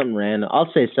say something random.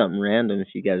 I'll say something random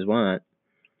if you guys want.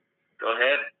 Go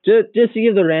ahead. Just to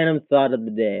give the random thought of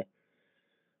the day.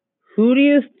 Who do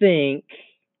you think?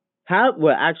 How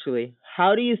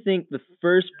do you think the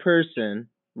first person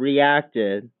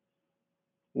reacted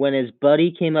when his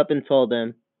buddy came up and told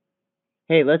him,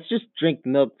 "Hey, let's just drink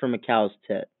milk from a cow's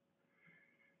tit"?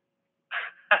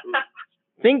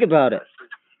 Think about it.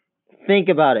 Think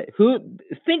about it.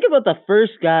 Think about the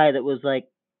first guy that was like,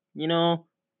 you know,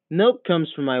 milk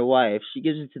comes from my wife. She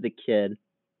gives it to the kid.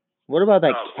 What about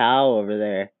that cow over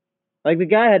there? Like, the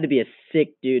guy had to be a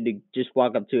sick dude to just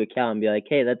walk up to a cow and be like,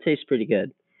 hey, that tastes pretty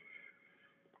good.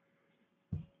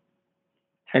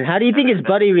 And how do you think his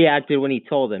buddy reacted when he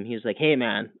told him? He was like, hey,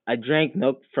 man, I drank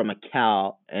milk from a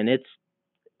cow, and it's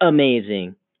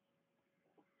amazing.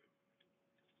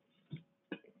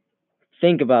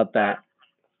 Think about that.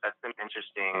 That's an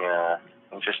interesting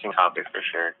topic for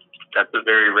sure. That's a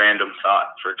very random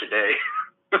thought for today.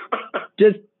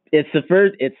 It's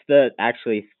the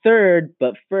actually third,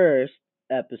 but first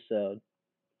episode.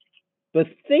 But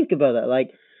think about that.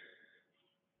 Like,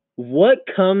 what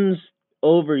comes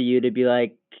over you to be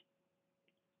like,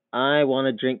 I want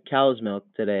to drink cow's milk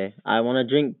today. I want to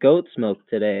drink goat's milk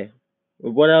today.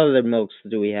 What other milks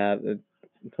do we have?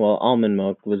 Well, almond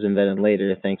milk was invented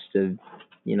later thanks to,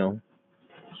 you know.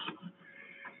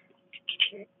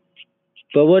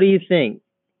 But what do you think?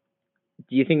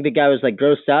 Do you think the guy was like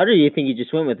grossed out, or do you think he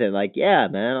just went with it? Like, yeah,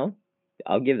 man,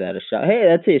 I'll give that a shot. Hey,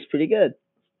 that tastes pretty good.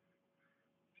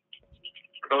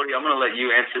 Cody, I'm gonna let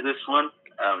you answer this one.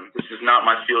 This is not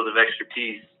my field of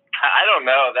expertise. I don't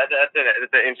know. That's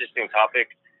an interesting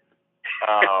topic.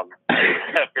 For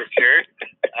sure.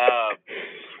 I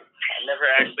never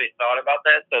actually thought about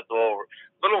that, so it's a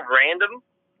little random,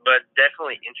 but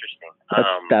definitely interesting.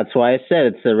 That's why I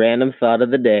said it's a random thought of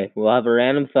the day. We'll have a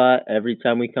random thought every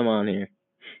time we come on here.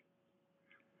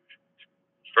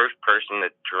 First person to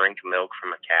drink milk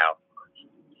from a cow.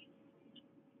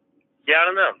 Yeah, I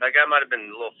don't know. That guy might have been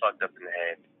a little fucked up in the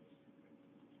head.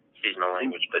 Excuse my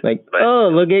language, but oh,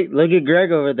 look at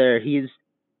Greg over there. He's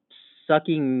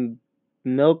sucking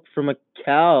milk from a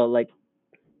cow. Like,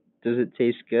 does it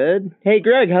taste good? Hey,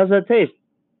 Greg, how's that taste?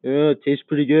 Oh, it tastes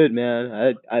pretty good,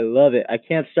 man. I love it. I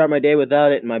can't start my day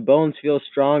without it, and my bones feel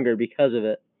stronger because of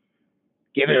it.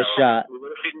 Give it a shot.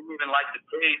 What if he didn't even like the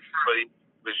taste, but he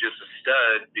was just a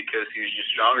stud because he was just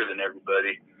stronger than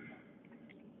everybody?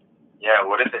 Yeah,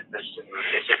 what if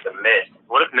it's just a myth?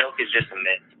 What if milk is just a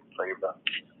myth for your body?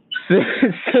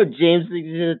 So James thinks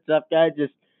he's a tough guy.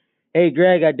 Just, hey,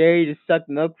 Greg, I dare you to suck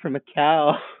milk from a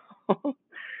cow.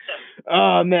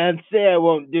 Oh, man, say I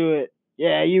won't do it.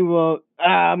 Yeah, you won't.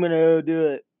 I'm going to go do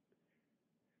it.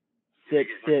 Sip.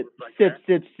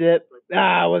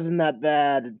 Wasn't that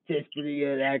bad. It tastes pretty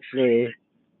good, actually. This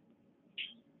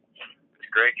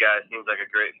Greg guy seems like a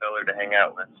great feller to hang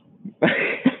out with.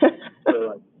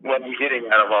 So, what I'm getting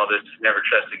out of all this is never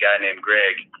trust a guy named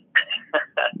Greg.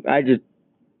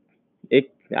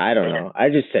 I don't know. I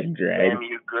just said Greg. Damn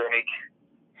you, Greg.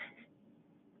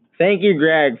 Thank you,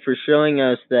 Greg, for showing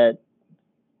us that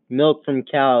milk from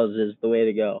cows is the way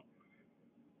to go.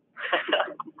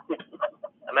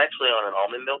 I'm actually on an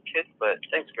almond milk kick, but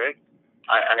thanks, Greg.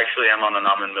 I actually am on an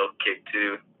almond milk kick,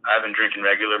 too. I've been drinking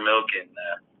regular milk, and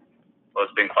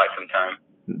it's been quite some time.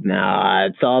 Nah,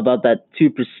 it's all about that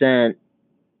 2%.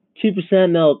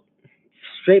 2% milk,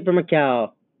 straight from a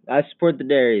cow. I support the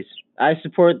dairies. I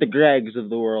support the Gregs of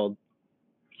the world.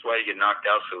 That's why you get knocked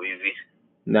out so easy.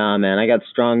 Nah, man, I got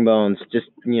strong bones.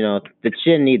 Just, the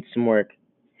chin needs some work.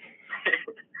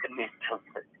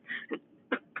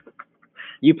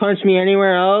 You punch me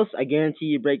anywhere else, I guarantee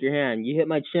you break your hand. You hit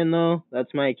my chin, though,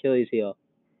 that's my Achilles heel.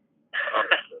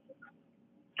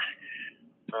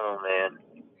 Oh, man.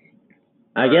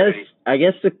 I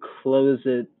guess to close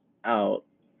it out,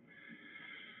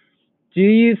 do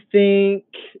you think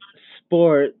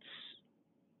sports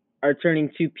are turning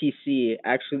too PC?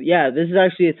 Actually, yeah, this is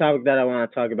actually a topic that I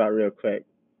want to talk about real quick.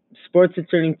 Sports are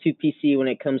turning too PC when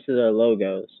it comes to their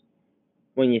logos,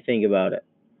 when you think about it.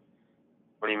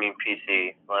 What do you mean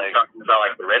PC? Like, talking about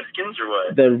like the Redskins or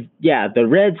what? The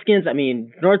Redskins. I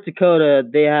mean, North Dakota,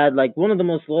 they had like one of the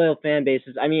most loyal fan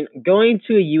bases. I mean, going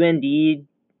to a UND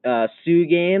Sioux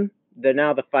game, they're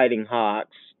now the Fighting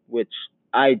Hawks, which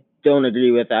I don't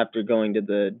agree with after going to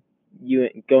a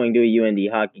UND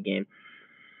hockey game.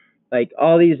 Like,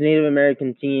 all these Native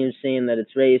American teams saying that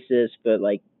it's racist, but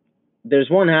like, there's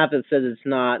one half that says it's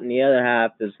not, and the other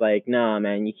half is like, nah,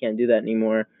 man, you can't do that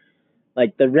anymore.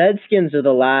 Like, the Redskins are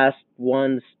the last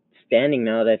ones standing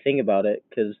now that I think about it,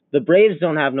 because the Braves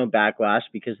don't have no backlash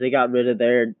because they got rid of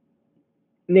their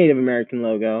Native American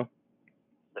logo.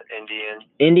 The Indians.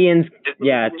 Indians,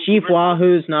 yeah. Chief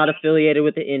Wahoo's not affiliated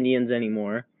with the Indians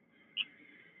anymore.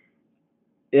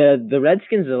 The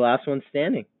Redskins are the last ones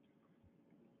standing.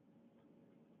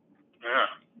 Yeah.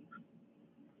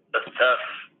 That's tough.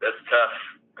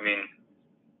 I mean,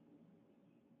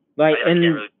 like,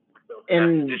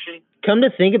 and come to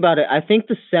think about it, I think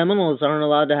the Seminoles aren't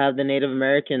allowed to have the Native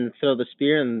American throw the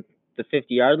spear in the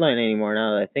 50-yard line anymore.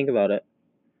 Now that I think about it,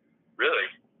 Really?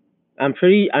 I'm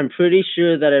pretty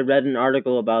sure that I read an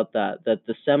article about that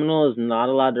the Seminole is not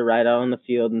allowed to ride out on the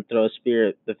field and throw a spear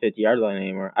at the 50-yard line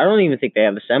anymore. I don't even think they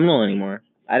have a Seminole anymore.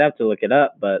 I'd have to look it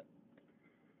up, but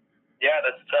yeah,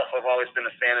 that's tough. I've always been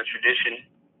a fan of tradition,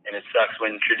 and it sucks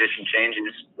when tradition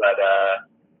changes. But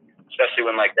especially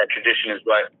when like that tradition is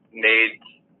what made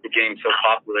the game so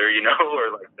popular, you know,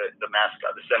 or like the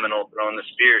mascot, the Seminole throwing the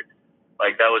spear.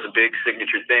 Like that was a big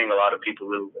signature thing. A lot of people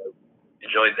really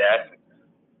enjoyed that.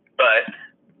 But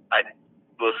I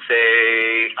will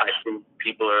say I think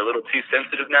people are a little too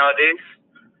sensitive nowadays,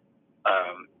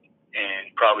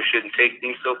 and probably shouldn't take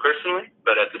things so personally.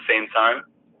 But at the same time,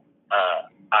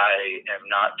 I am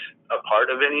not a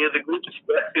part of any of the groups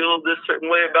that feel this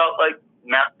certain way about like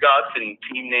mascots and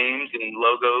team names and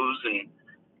logos and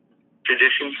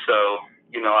traditions. So,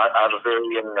 you know, I have a very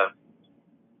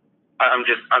I'm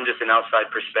just an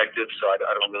outside perspective, so I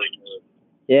don't really know.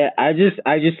 yeah, I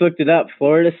just looked it up.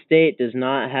 Florida State does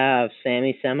not have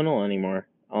Sammy Seminole anymore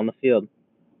on the field.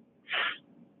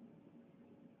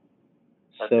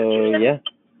 So yeah.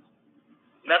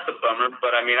 That's a bummer,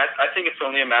 but I mean, I think it's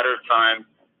only a matter of time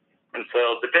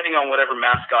until, depending on whatever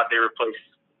mascot they replace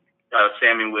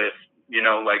Sammy with, you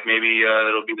know, like maybe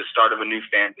it'll be the start of a new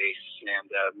fan base, and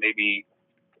maybe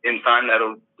in time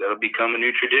that'll become a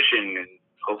new tradition, and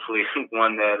hopefully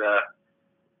one that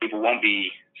people won't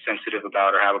be sensitive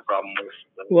about or have a problem with.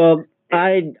 Well,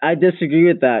 I disagree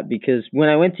with that because when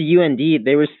I went to UND,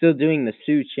 they were still doing the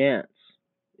Sioux chants.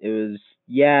 It was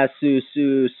yeah, Sioux,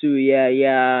 Sioux, Sioux, yeah,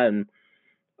 yeah, and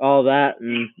all that.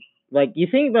 And like you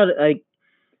think about it, like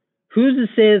who's to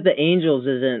say that the Angels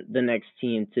isn't the next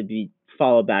team to be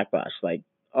follow backlash? Like,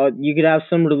 you could have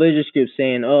some religious group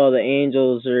saying, "Oh, the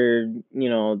Angels are, you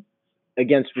know,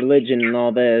 against religion and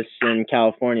all this in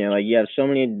California. Like, you have so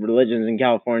many religions in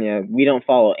California. We don't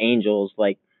follow angels.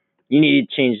 Like, you need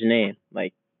to change the name.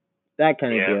 Like, that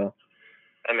kind of deal."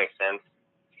 That makes sense.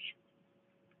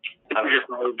 I'm just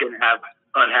always going to have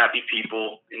unhappy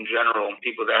people in general,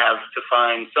 people that have to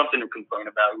find something to complain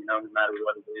about, you know, no matter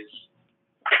what it is.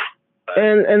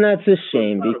 And that's a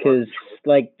shame because,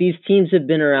 like, these teams have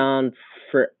been around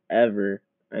forever.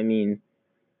 I mean,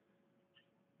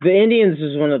 the Indians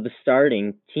was one of the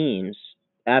starting teams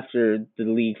after the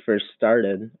league first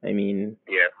started. I mean,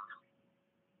 yeah,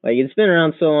 like it's been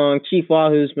around so long. Chief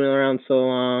Wahoo's been around so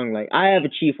long. Like I have a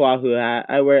Chief Wahoo hat.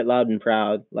 I wear it loud and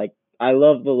proud. Like I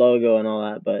love the logo and all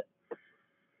that, but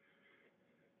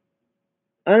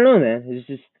I don't know, man. It's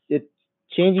just it's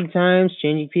changing times,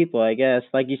 changing people. I guess,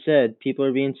 like you said, people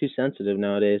are being too sensitive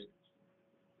nowadays.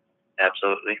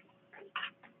 Absolutely.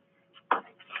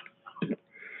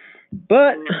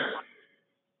 But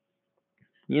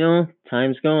you know,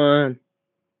 times go on.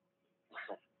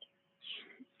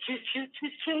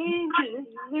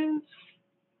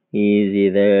 Easy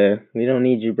there. We don't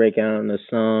need you breaking out in the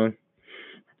song.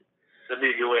 That'd be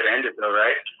a good way to end it, though,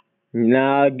 right?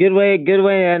 Nah, good way to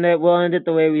end it. We'll end it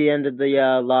the way we ended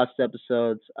the lost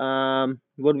episodes.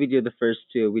 What did we do the first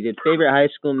two? We did favorite high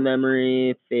school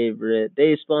memory, favorite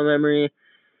baseball memory.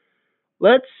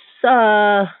 Let's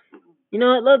you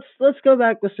know what? Let's go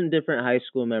back with some different high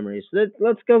school memories.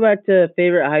 Let's go back to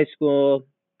favorite high school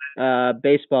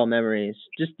baseball memories.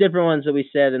 Just different ones that we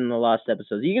said in the lost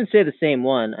episodes. You can say the same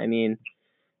one. I mean,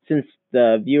 since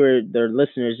the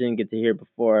listeners didn't get to hear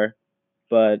before.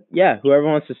 But yeah, whoever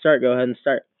wants to start, go ahead and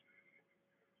start.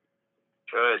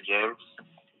 Go ahead, James.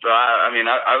 So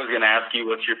I was gonna ask you,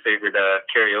 what's your favorite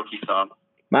karaoke song?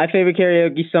 My favorite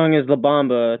karaoke song is La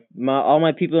Bamba. All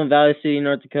my people in Valley City,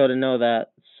 North Dakota know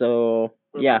that. So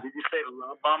yeah. Did you say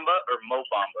La Bamba or Mo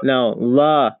Bamba? No,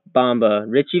 La Bamba.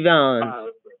 Richie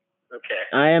Valens. Okay.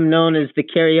 I am known as the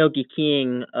karaoke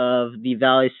king of the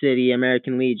Valley City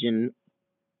American Legion.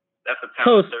 That's a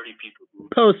town of 30 people.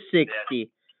 Post 60. Yeah.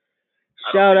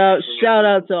 Shout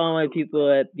out to all my people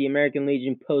at the American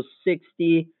Legion Post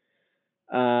 60.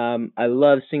 I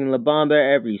love singing La Bamba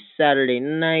every Saturday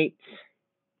night.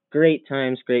 Great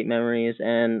times, great memories,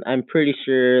 and I'm pretty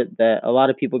sure that a lot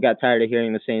of people got tired of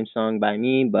hearing the same song by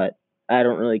me, but I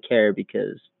don't really care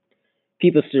because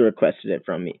people still requested it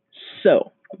from me.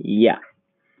 So, yeah.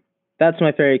 That's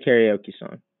my favorite karaoke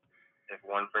song. If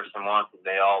one person wants it,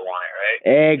 they all want it,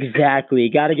 right? Exactly.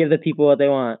 Got to give the people what they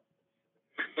want.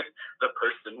 The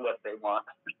person what they want.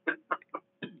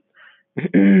 Okay,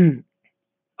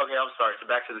 I'm sorry. So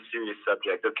back to the serious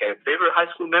subject. Okay, favorite high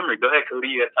school memory. Go ahead, Cody.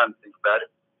 You have time to think about it.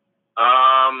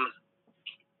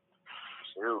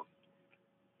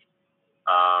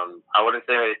 I wouldn't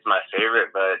say it's my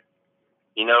favorite, but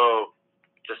you know,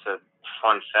 just a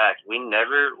fun fact: we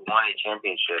never won a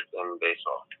championship in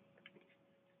baseball.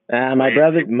 My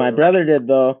brother did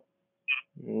though.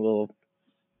 Well,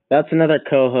 that's another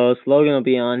co-host. Logan will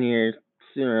be on here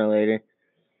sooner or later.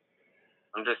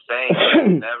 I'm just saying,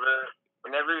 we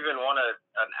never even won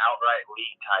an outright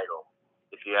league title,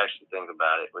 if you actually think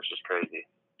about it, which is crazy.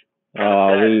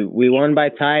 Oh, we won by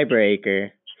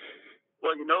tiebreaker.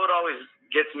 Well, you know what always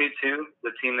gets me too?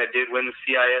 The team that did win the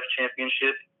CIF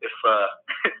championship. If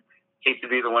hate to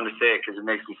be the one to say it because it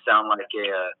makes me sound like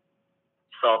a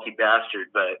salty bastard,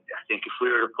 but I think if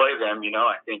we were to play them,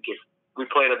 I think if we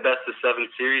played a best of 7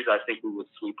 series, I think we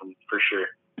would sweep them for sure.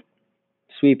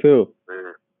 Sweep who?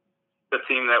 The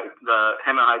team the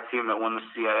Hemet High team that won the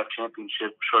CIF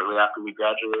championship shortly after we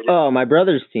graduated. Oh, my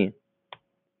brother's team.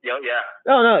 Yeah.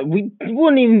 Oh no, it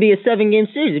wouldn't even be a 7-game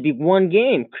series. It'd be 1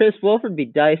 game. Chris Wolford would be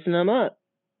dicing them up.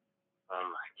 Oh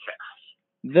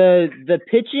my gosh. The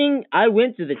pitching, I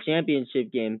went to the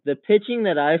championship game. The pitching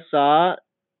that I saw,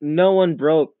 no one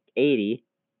broke 80.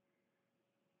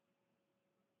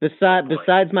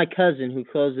 Besides my cousin who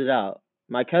closed it out.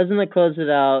 My cousin that closed it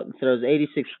out throws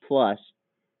 86 plus.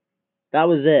 That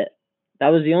was it. That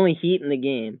was the only heat in the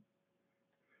game.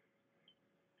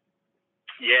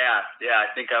 Yeah.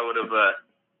 I think I would have.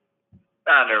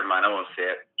 Never mind. I won't say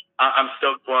it. I'm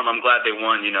stoked for them. I'm glad they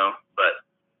won. But.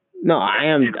 No, I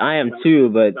am too.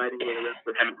 But.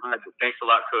 Thanks a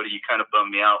lot, Cody. You kind of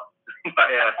bummed me out by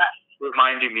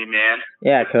reminding me, man.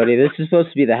 Yeah, Cody. This is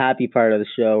supposed to be the happy part of the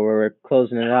show where we're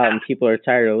closing it out and people are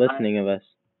tired of listening of us.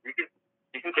 You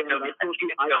can still be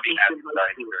happy.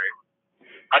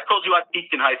 I told you I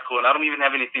peaked in high school, and I don't even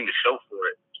have anything to show for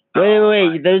it.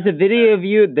 Wait. There's a video of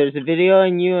you. There's a video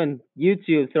on you on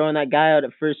YouTube throwing that guy out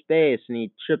at first base, and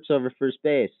he trips over first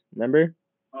base. Remember?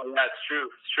 Oh, yeah, it's true.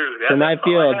 From my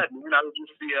field. I was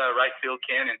just the right field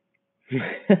cannon.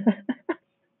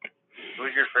 Who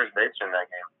was your first baseman in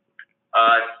that game?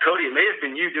 Cody, it may have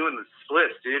been you doing the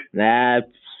splits, dude.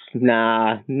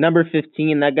 Nah. Number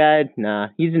 15, that guy, nah.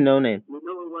 He's a no-name. We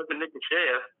knew it wasn't Nick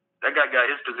Achea. That guy got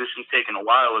his position taken a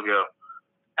while ago.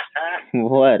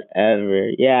 Whatever.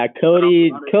 Yeah,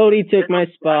 Cody took my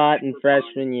spot in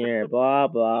freshman year. Blah,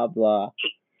 blah, blah.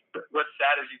 What's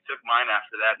sad is you took mine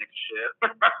after that, Nick Achea.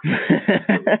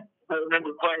 I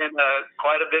remember playing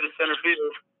quite a bit of center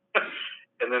field.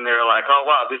 And then they were like, oh,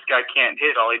 wow, this guy can't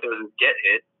hit. All he does is get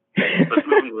hit. Let's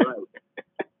move him right.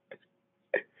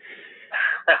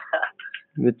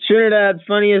 The Trinidad's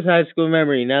funniest high school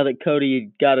memory, now that Cody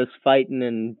got us fighting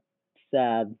and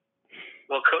sad.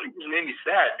 Well, Cody just made me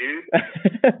sad, dude.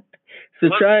 So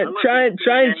try and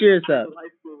cheer us up.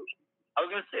 I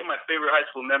was gonna say my favorite high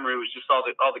school memory was just all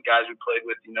the guys we played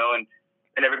with, and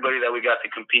everybody that we got to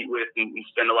compete with and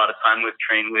spend a lot of time with,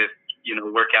 train with,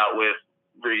 work out with,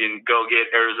 go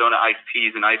get Arizona iced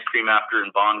teas and ice cream after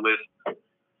and bond with.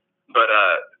 But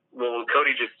well,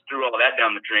 Cody just threw all that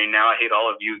down the drain. Now I hate all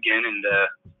of you again, and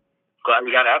glad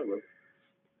we got out of it.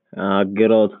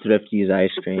 Good old Thrifty's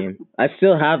ice cream. I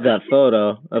still have that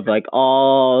photo of like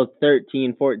all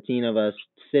 13, 14 of us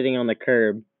sitting on the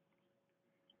curb.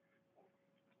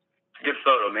 Good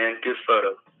photo, man. Good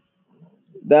photo.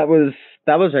 That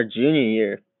was our junior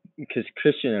year because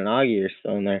Christian and Augie are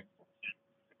still in there.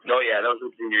 Oh yeah, that was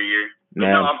our junior year.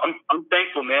 Yeah. No, I'm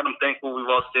thankful, man. I'm thankful we've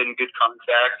all stayed in good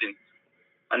contact, and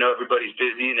I know everybody's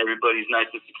busy and everybody's nice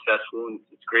and successful, and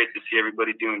it's great to see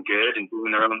everybody doing good and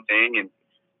doing their own thing and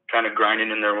kind of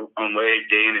grinding in their own way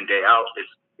day in and day out.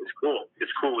 It's cool.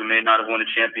 It's cool. We may not have won a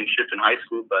championship in high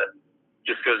school, but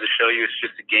just goes to show you it's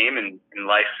just a game, and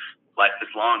life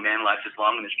is long, man. Life is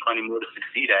long, and there's plenty more to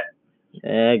succeed at.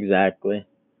 Exactly.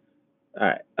 All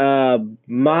right.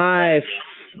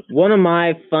 One of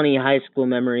my funny high school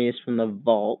memories from the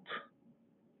vault.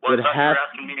 Well, I thought you were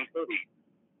asking me and Cody.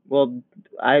 Well,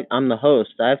 I'm the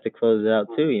host. I have to close it out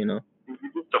too, You're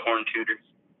just a horn tutor.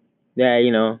 Yeah,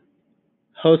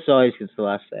 host always gets the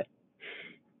last say.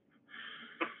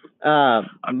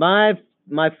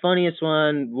 My funniest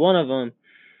one of them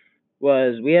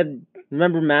was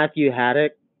remember Matthew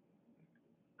Haddock?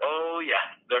 Oh yeah,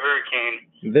 the Hurricane.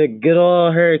 The good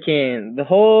old Hurricane. The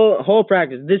whole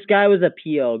practice. This guy was a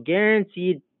PO,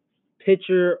 guaranteed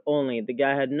pitcher only. The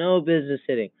guy had no business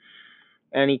hitting,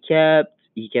 and he kept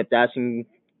asking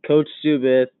Coach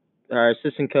Subith, our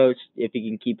assistant coach, if he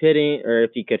can keep hitting or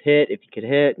if he could hit,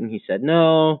 and he said,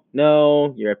 no,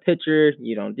 you're a pitcher,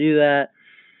 you don't do that.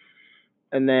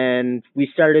 And then we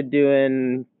started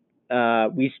doing,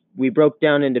 we broke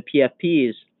down into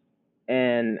PFPs,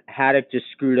 and Haddock just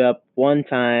screwed up one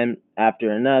time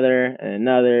after another and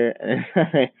another and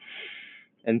another.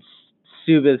 And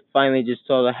Subith finally just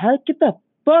told him, Haddock, get the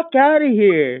fuck out of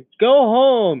here. Go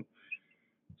home.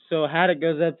 So Haddock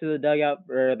goes up to the dugout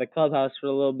or the clubhouse for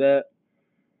a little bit.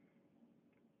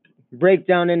 break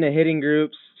down into hitting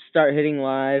groups, start hitting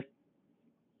live,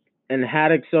 and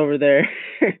Haddock's over there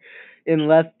in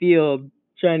left field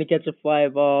trying to catch a fly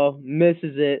ball,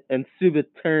 misses it, and Suba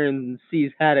turns and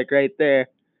sees Haddock right there.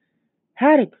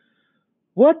 Haddock,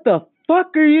 what the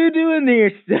fuck are you doing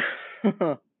here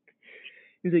still?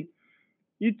 He's like,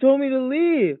 you told me to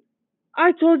leave.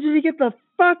 I told you to get the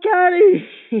fuck out of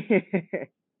here.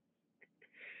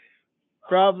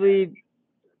 Probably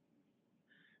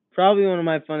one of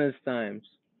my funnest times,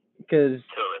 because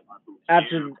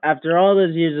after all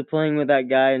those years of playing with that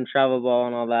guy and travel ball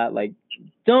and all that, like,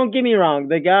 don't get me wrong,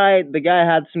 the guy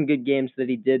had some good games that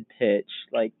he did pitch.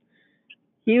 Like,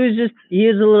 he is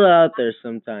a little out there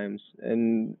sometimes,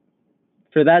 and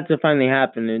for that to finally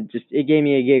happen, it gave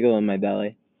me a giggle in my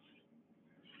belly.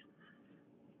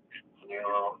 Your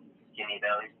little skinny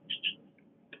belly.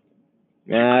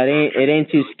 It ain't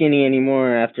too skinny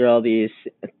anymore after all these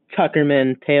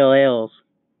Tuckerman Pale Ales.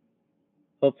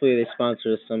 Hopefully they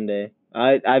sponsor us someday.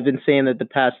 I've been saying that the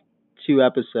past 2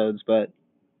 episodes, but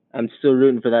I'm still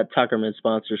rooting for that Tuckerman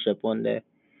sponsorship one day.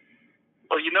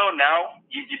 Well, now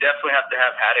you definitely have to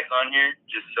have Haddock on here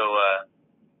just so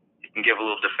you can give a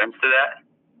little defense to that.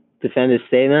 Defend his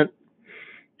statement?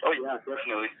 Oh, yeah,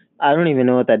 definitely. I don't even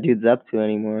know what that dude's up to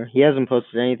anymore. He hasn't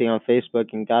posted anything on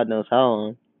Facebook in God knows how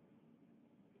long.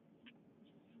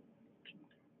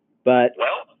 But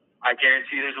well, I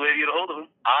guarantee there's a way to get a hold of him.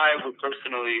 I would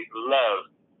personally love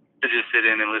to just sit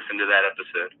in and listen to that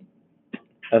episode.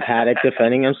 Of Haddock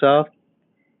defending himself?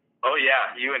 Oh,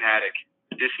 yeah, you and Haddock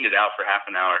dishing it out for half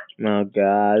an hour. Oh,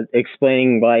 God.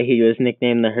 Explaining why he was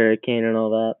nicknamed the Hurricane and all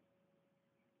that.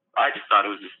 I just thought it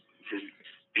was his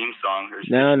theme song.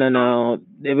 No.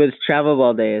 It was travel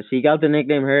ball days. He got the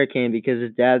nickname Hurricane because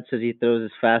his dad says he throws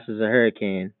as fast as a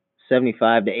hurricane.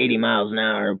 75 to 80 miles an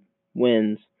hour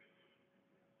winds.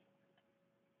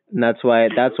 And that's why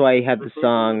he had the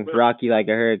song Rocky Like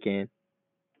a Hurricane.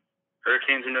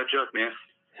 Hurricanes are no joke, man.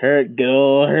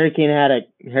 Hurricane Haddock.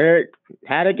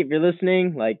 Haddock, if you're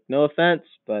listening, like, no offense,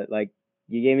 but, like,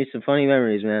 you gave me some funny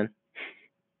memories, man.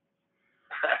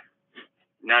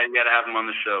 Now you got to have him on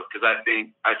the show, because I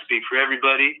think I speak for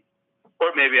everybody,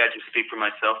 or maybe I just speak for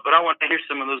myself, but I want to hear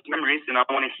some of those memories, and I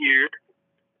want to hear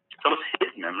some of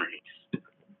his memories.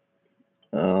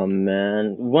 Oh,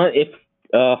 man.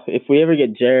 If we ever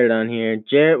get Jarrett on here,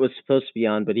 Jarrett was supposed to be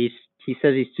on, but he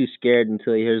says he's too scared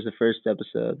until he hears the first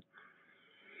episode.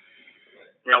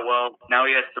 Yeah, well, now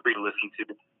he has 3 to listen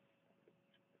to.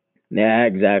 Yeah,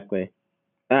 exactly.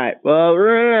 All right, well,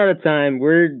 we're running out of time.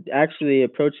 We're actually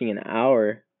approaching an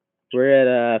hour.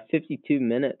 We're at 52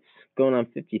 minutes, going on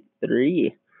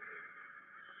 53.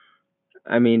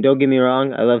 I mean, don't get me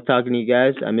wrong. I love talking to you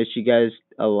guys. I miss you guys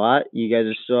a lot. You guys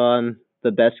are still on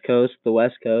the best coast, the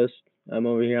West Coast. I'm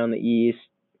over here on the East,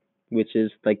 which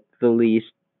is like the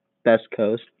least best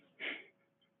coast.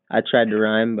 I tried to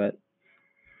rhyme, but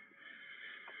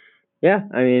yeah,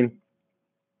 I mean,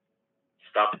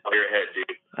 stop all your head,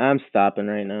 dude. I'm stopping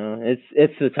right now.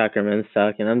 It's the Tuckerman's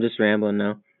talking. I'm just rambling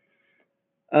now.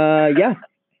 Yeah.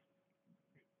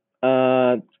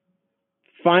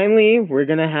 Finally, we're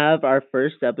gonna have our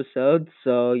first episode,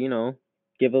 so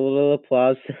give a little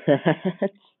applause to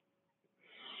that.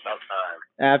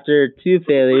 After 2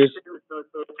 failures. I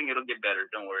think it'll get better.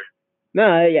 Don't worry.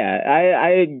 No,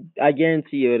 yeah, I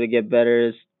guarantee you it'll get better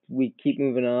as we keep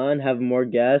moving on, have more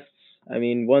guests. I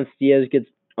mean, once Diaz gets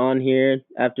on here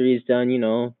after he's done,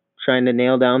 trying to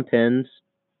nail down pins.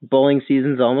 Bowling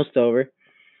season's almost over.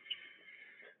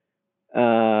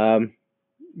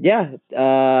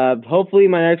 Hopefully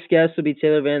my next guest will be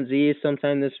Taylor Van Zee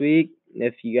sometime this week.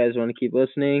 If you guys want to keep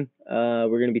listening, we're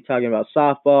going to be talking about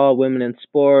softball, women in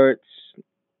sports.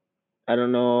 I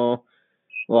don't know.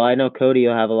 Well, I know Cody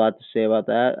will have a lot to say about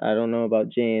that. I don't know about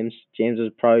James. James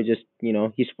is probably just,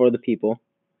 he's for the people.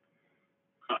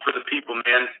 I'm for the people,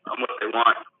 man. I'm what they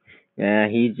want. Yeah,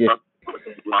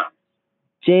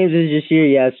 James is just your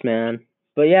yes man.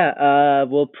 But yeah,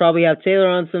 we'll probably have Taylor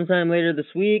on sometime later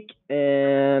this week.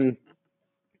 And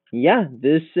yeah,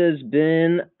 this has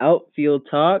been Outfield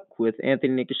Talk with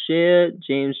Anthony Nicashea,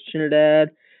 James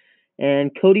Trinidad,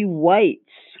 and Cody White.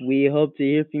 We hope to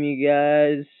hear from you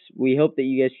guys. We hope that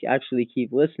you guys actually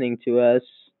keep listening to us,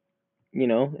 in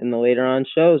the later on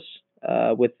shows.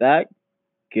 With that,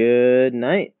 good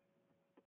night.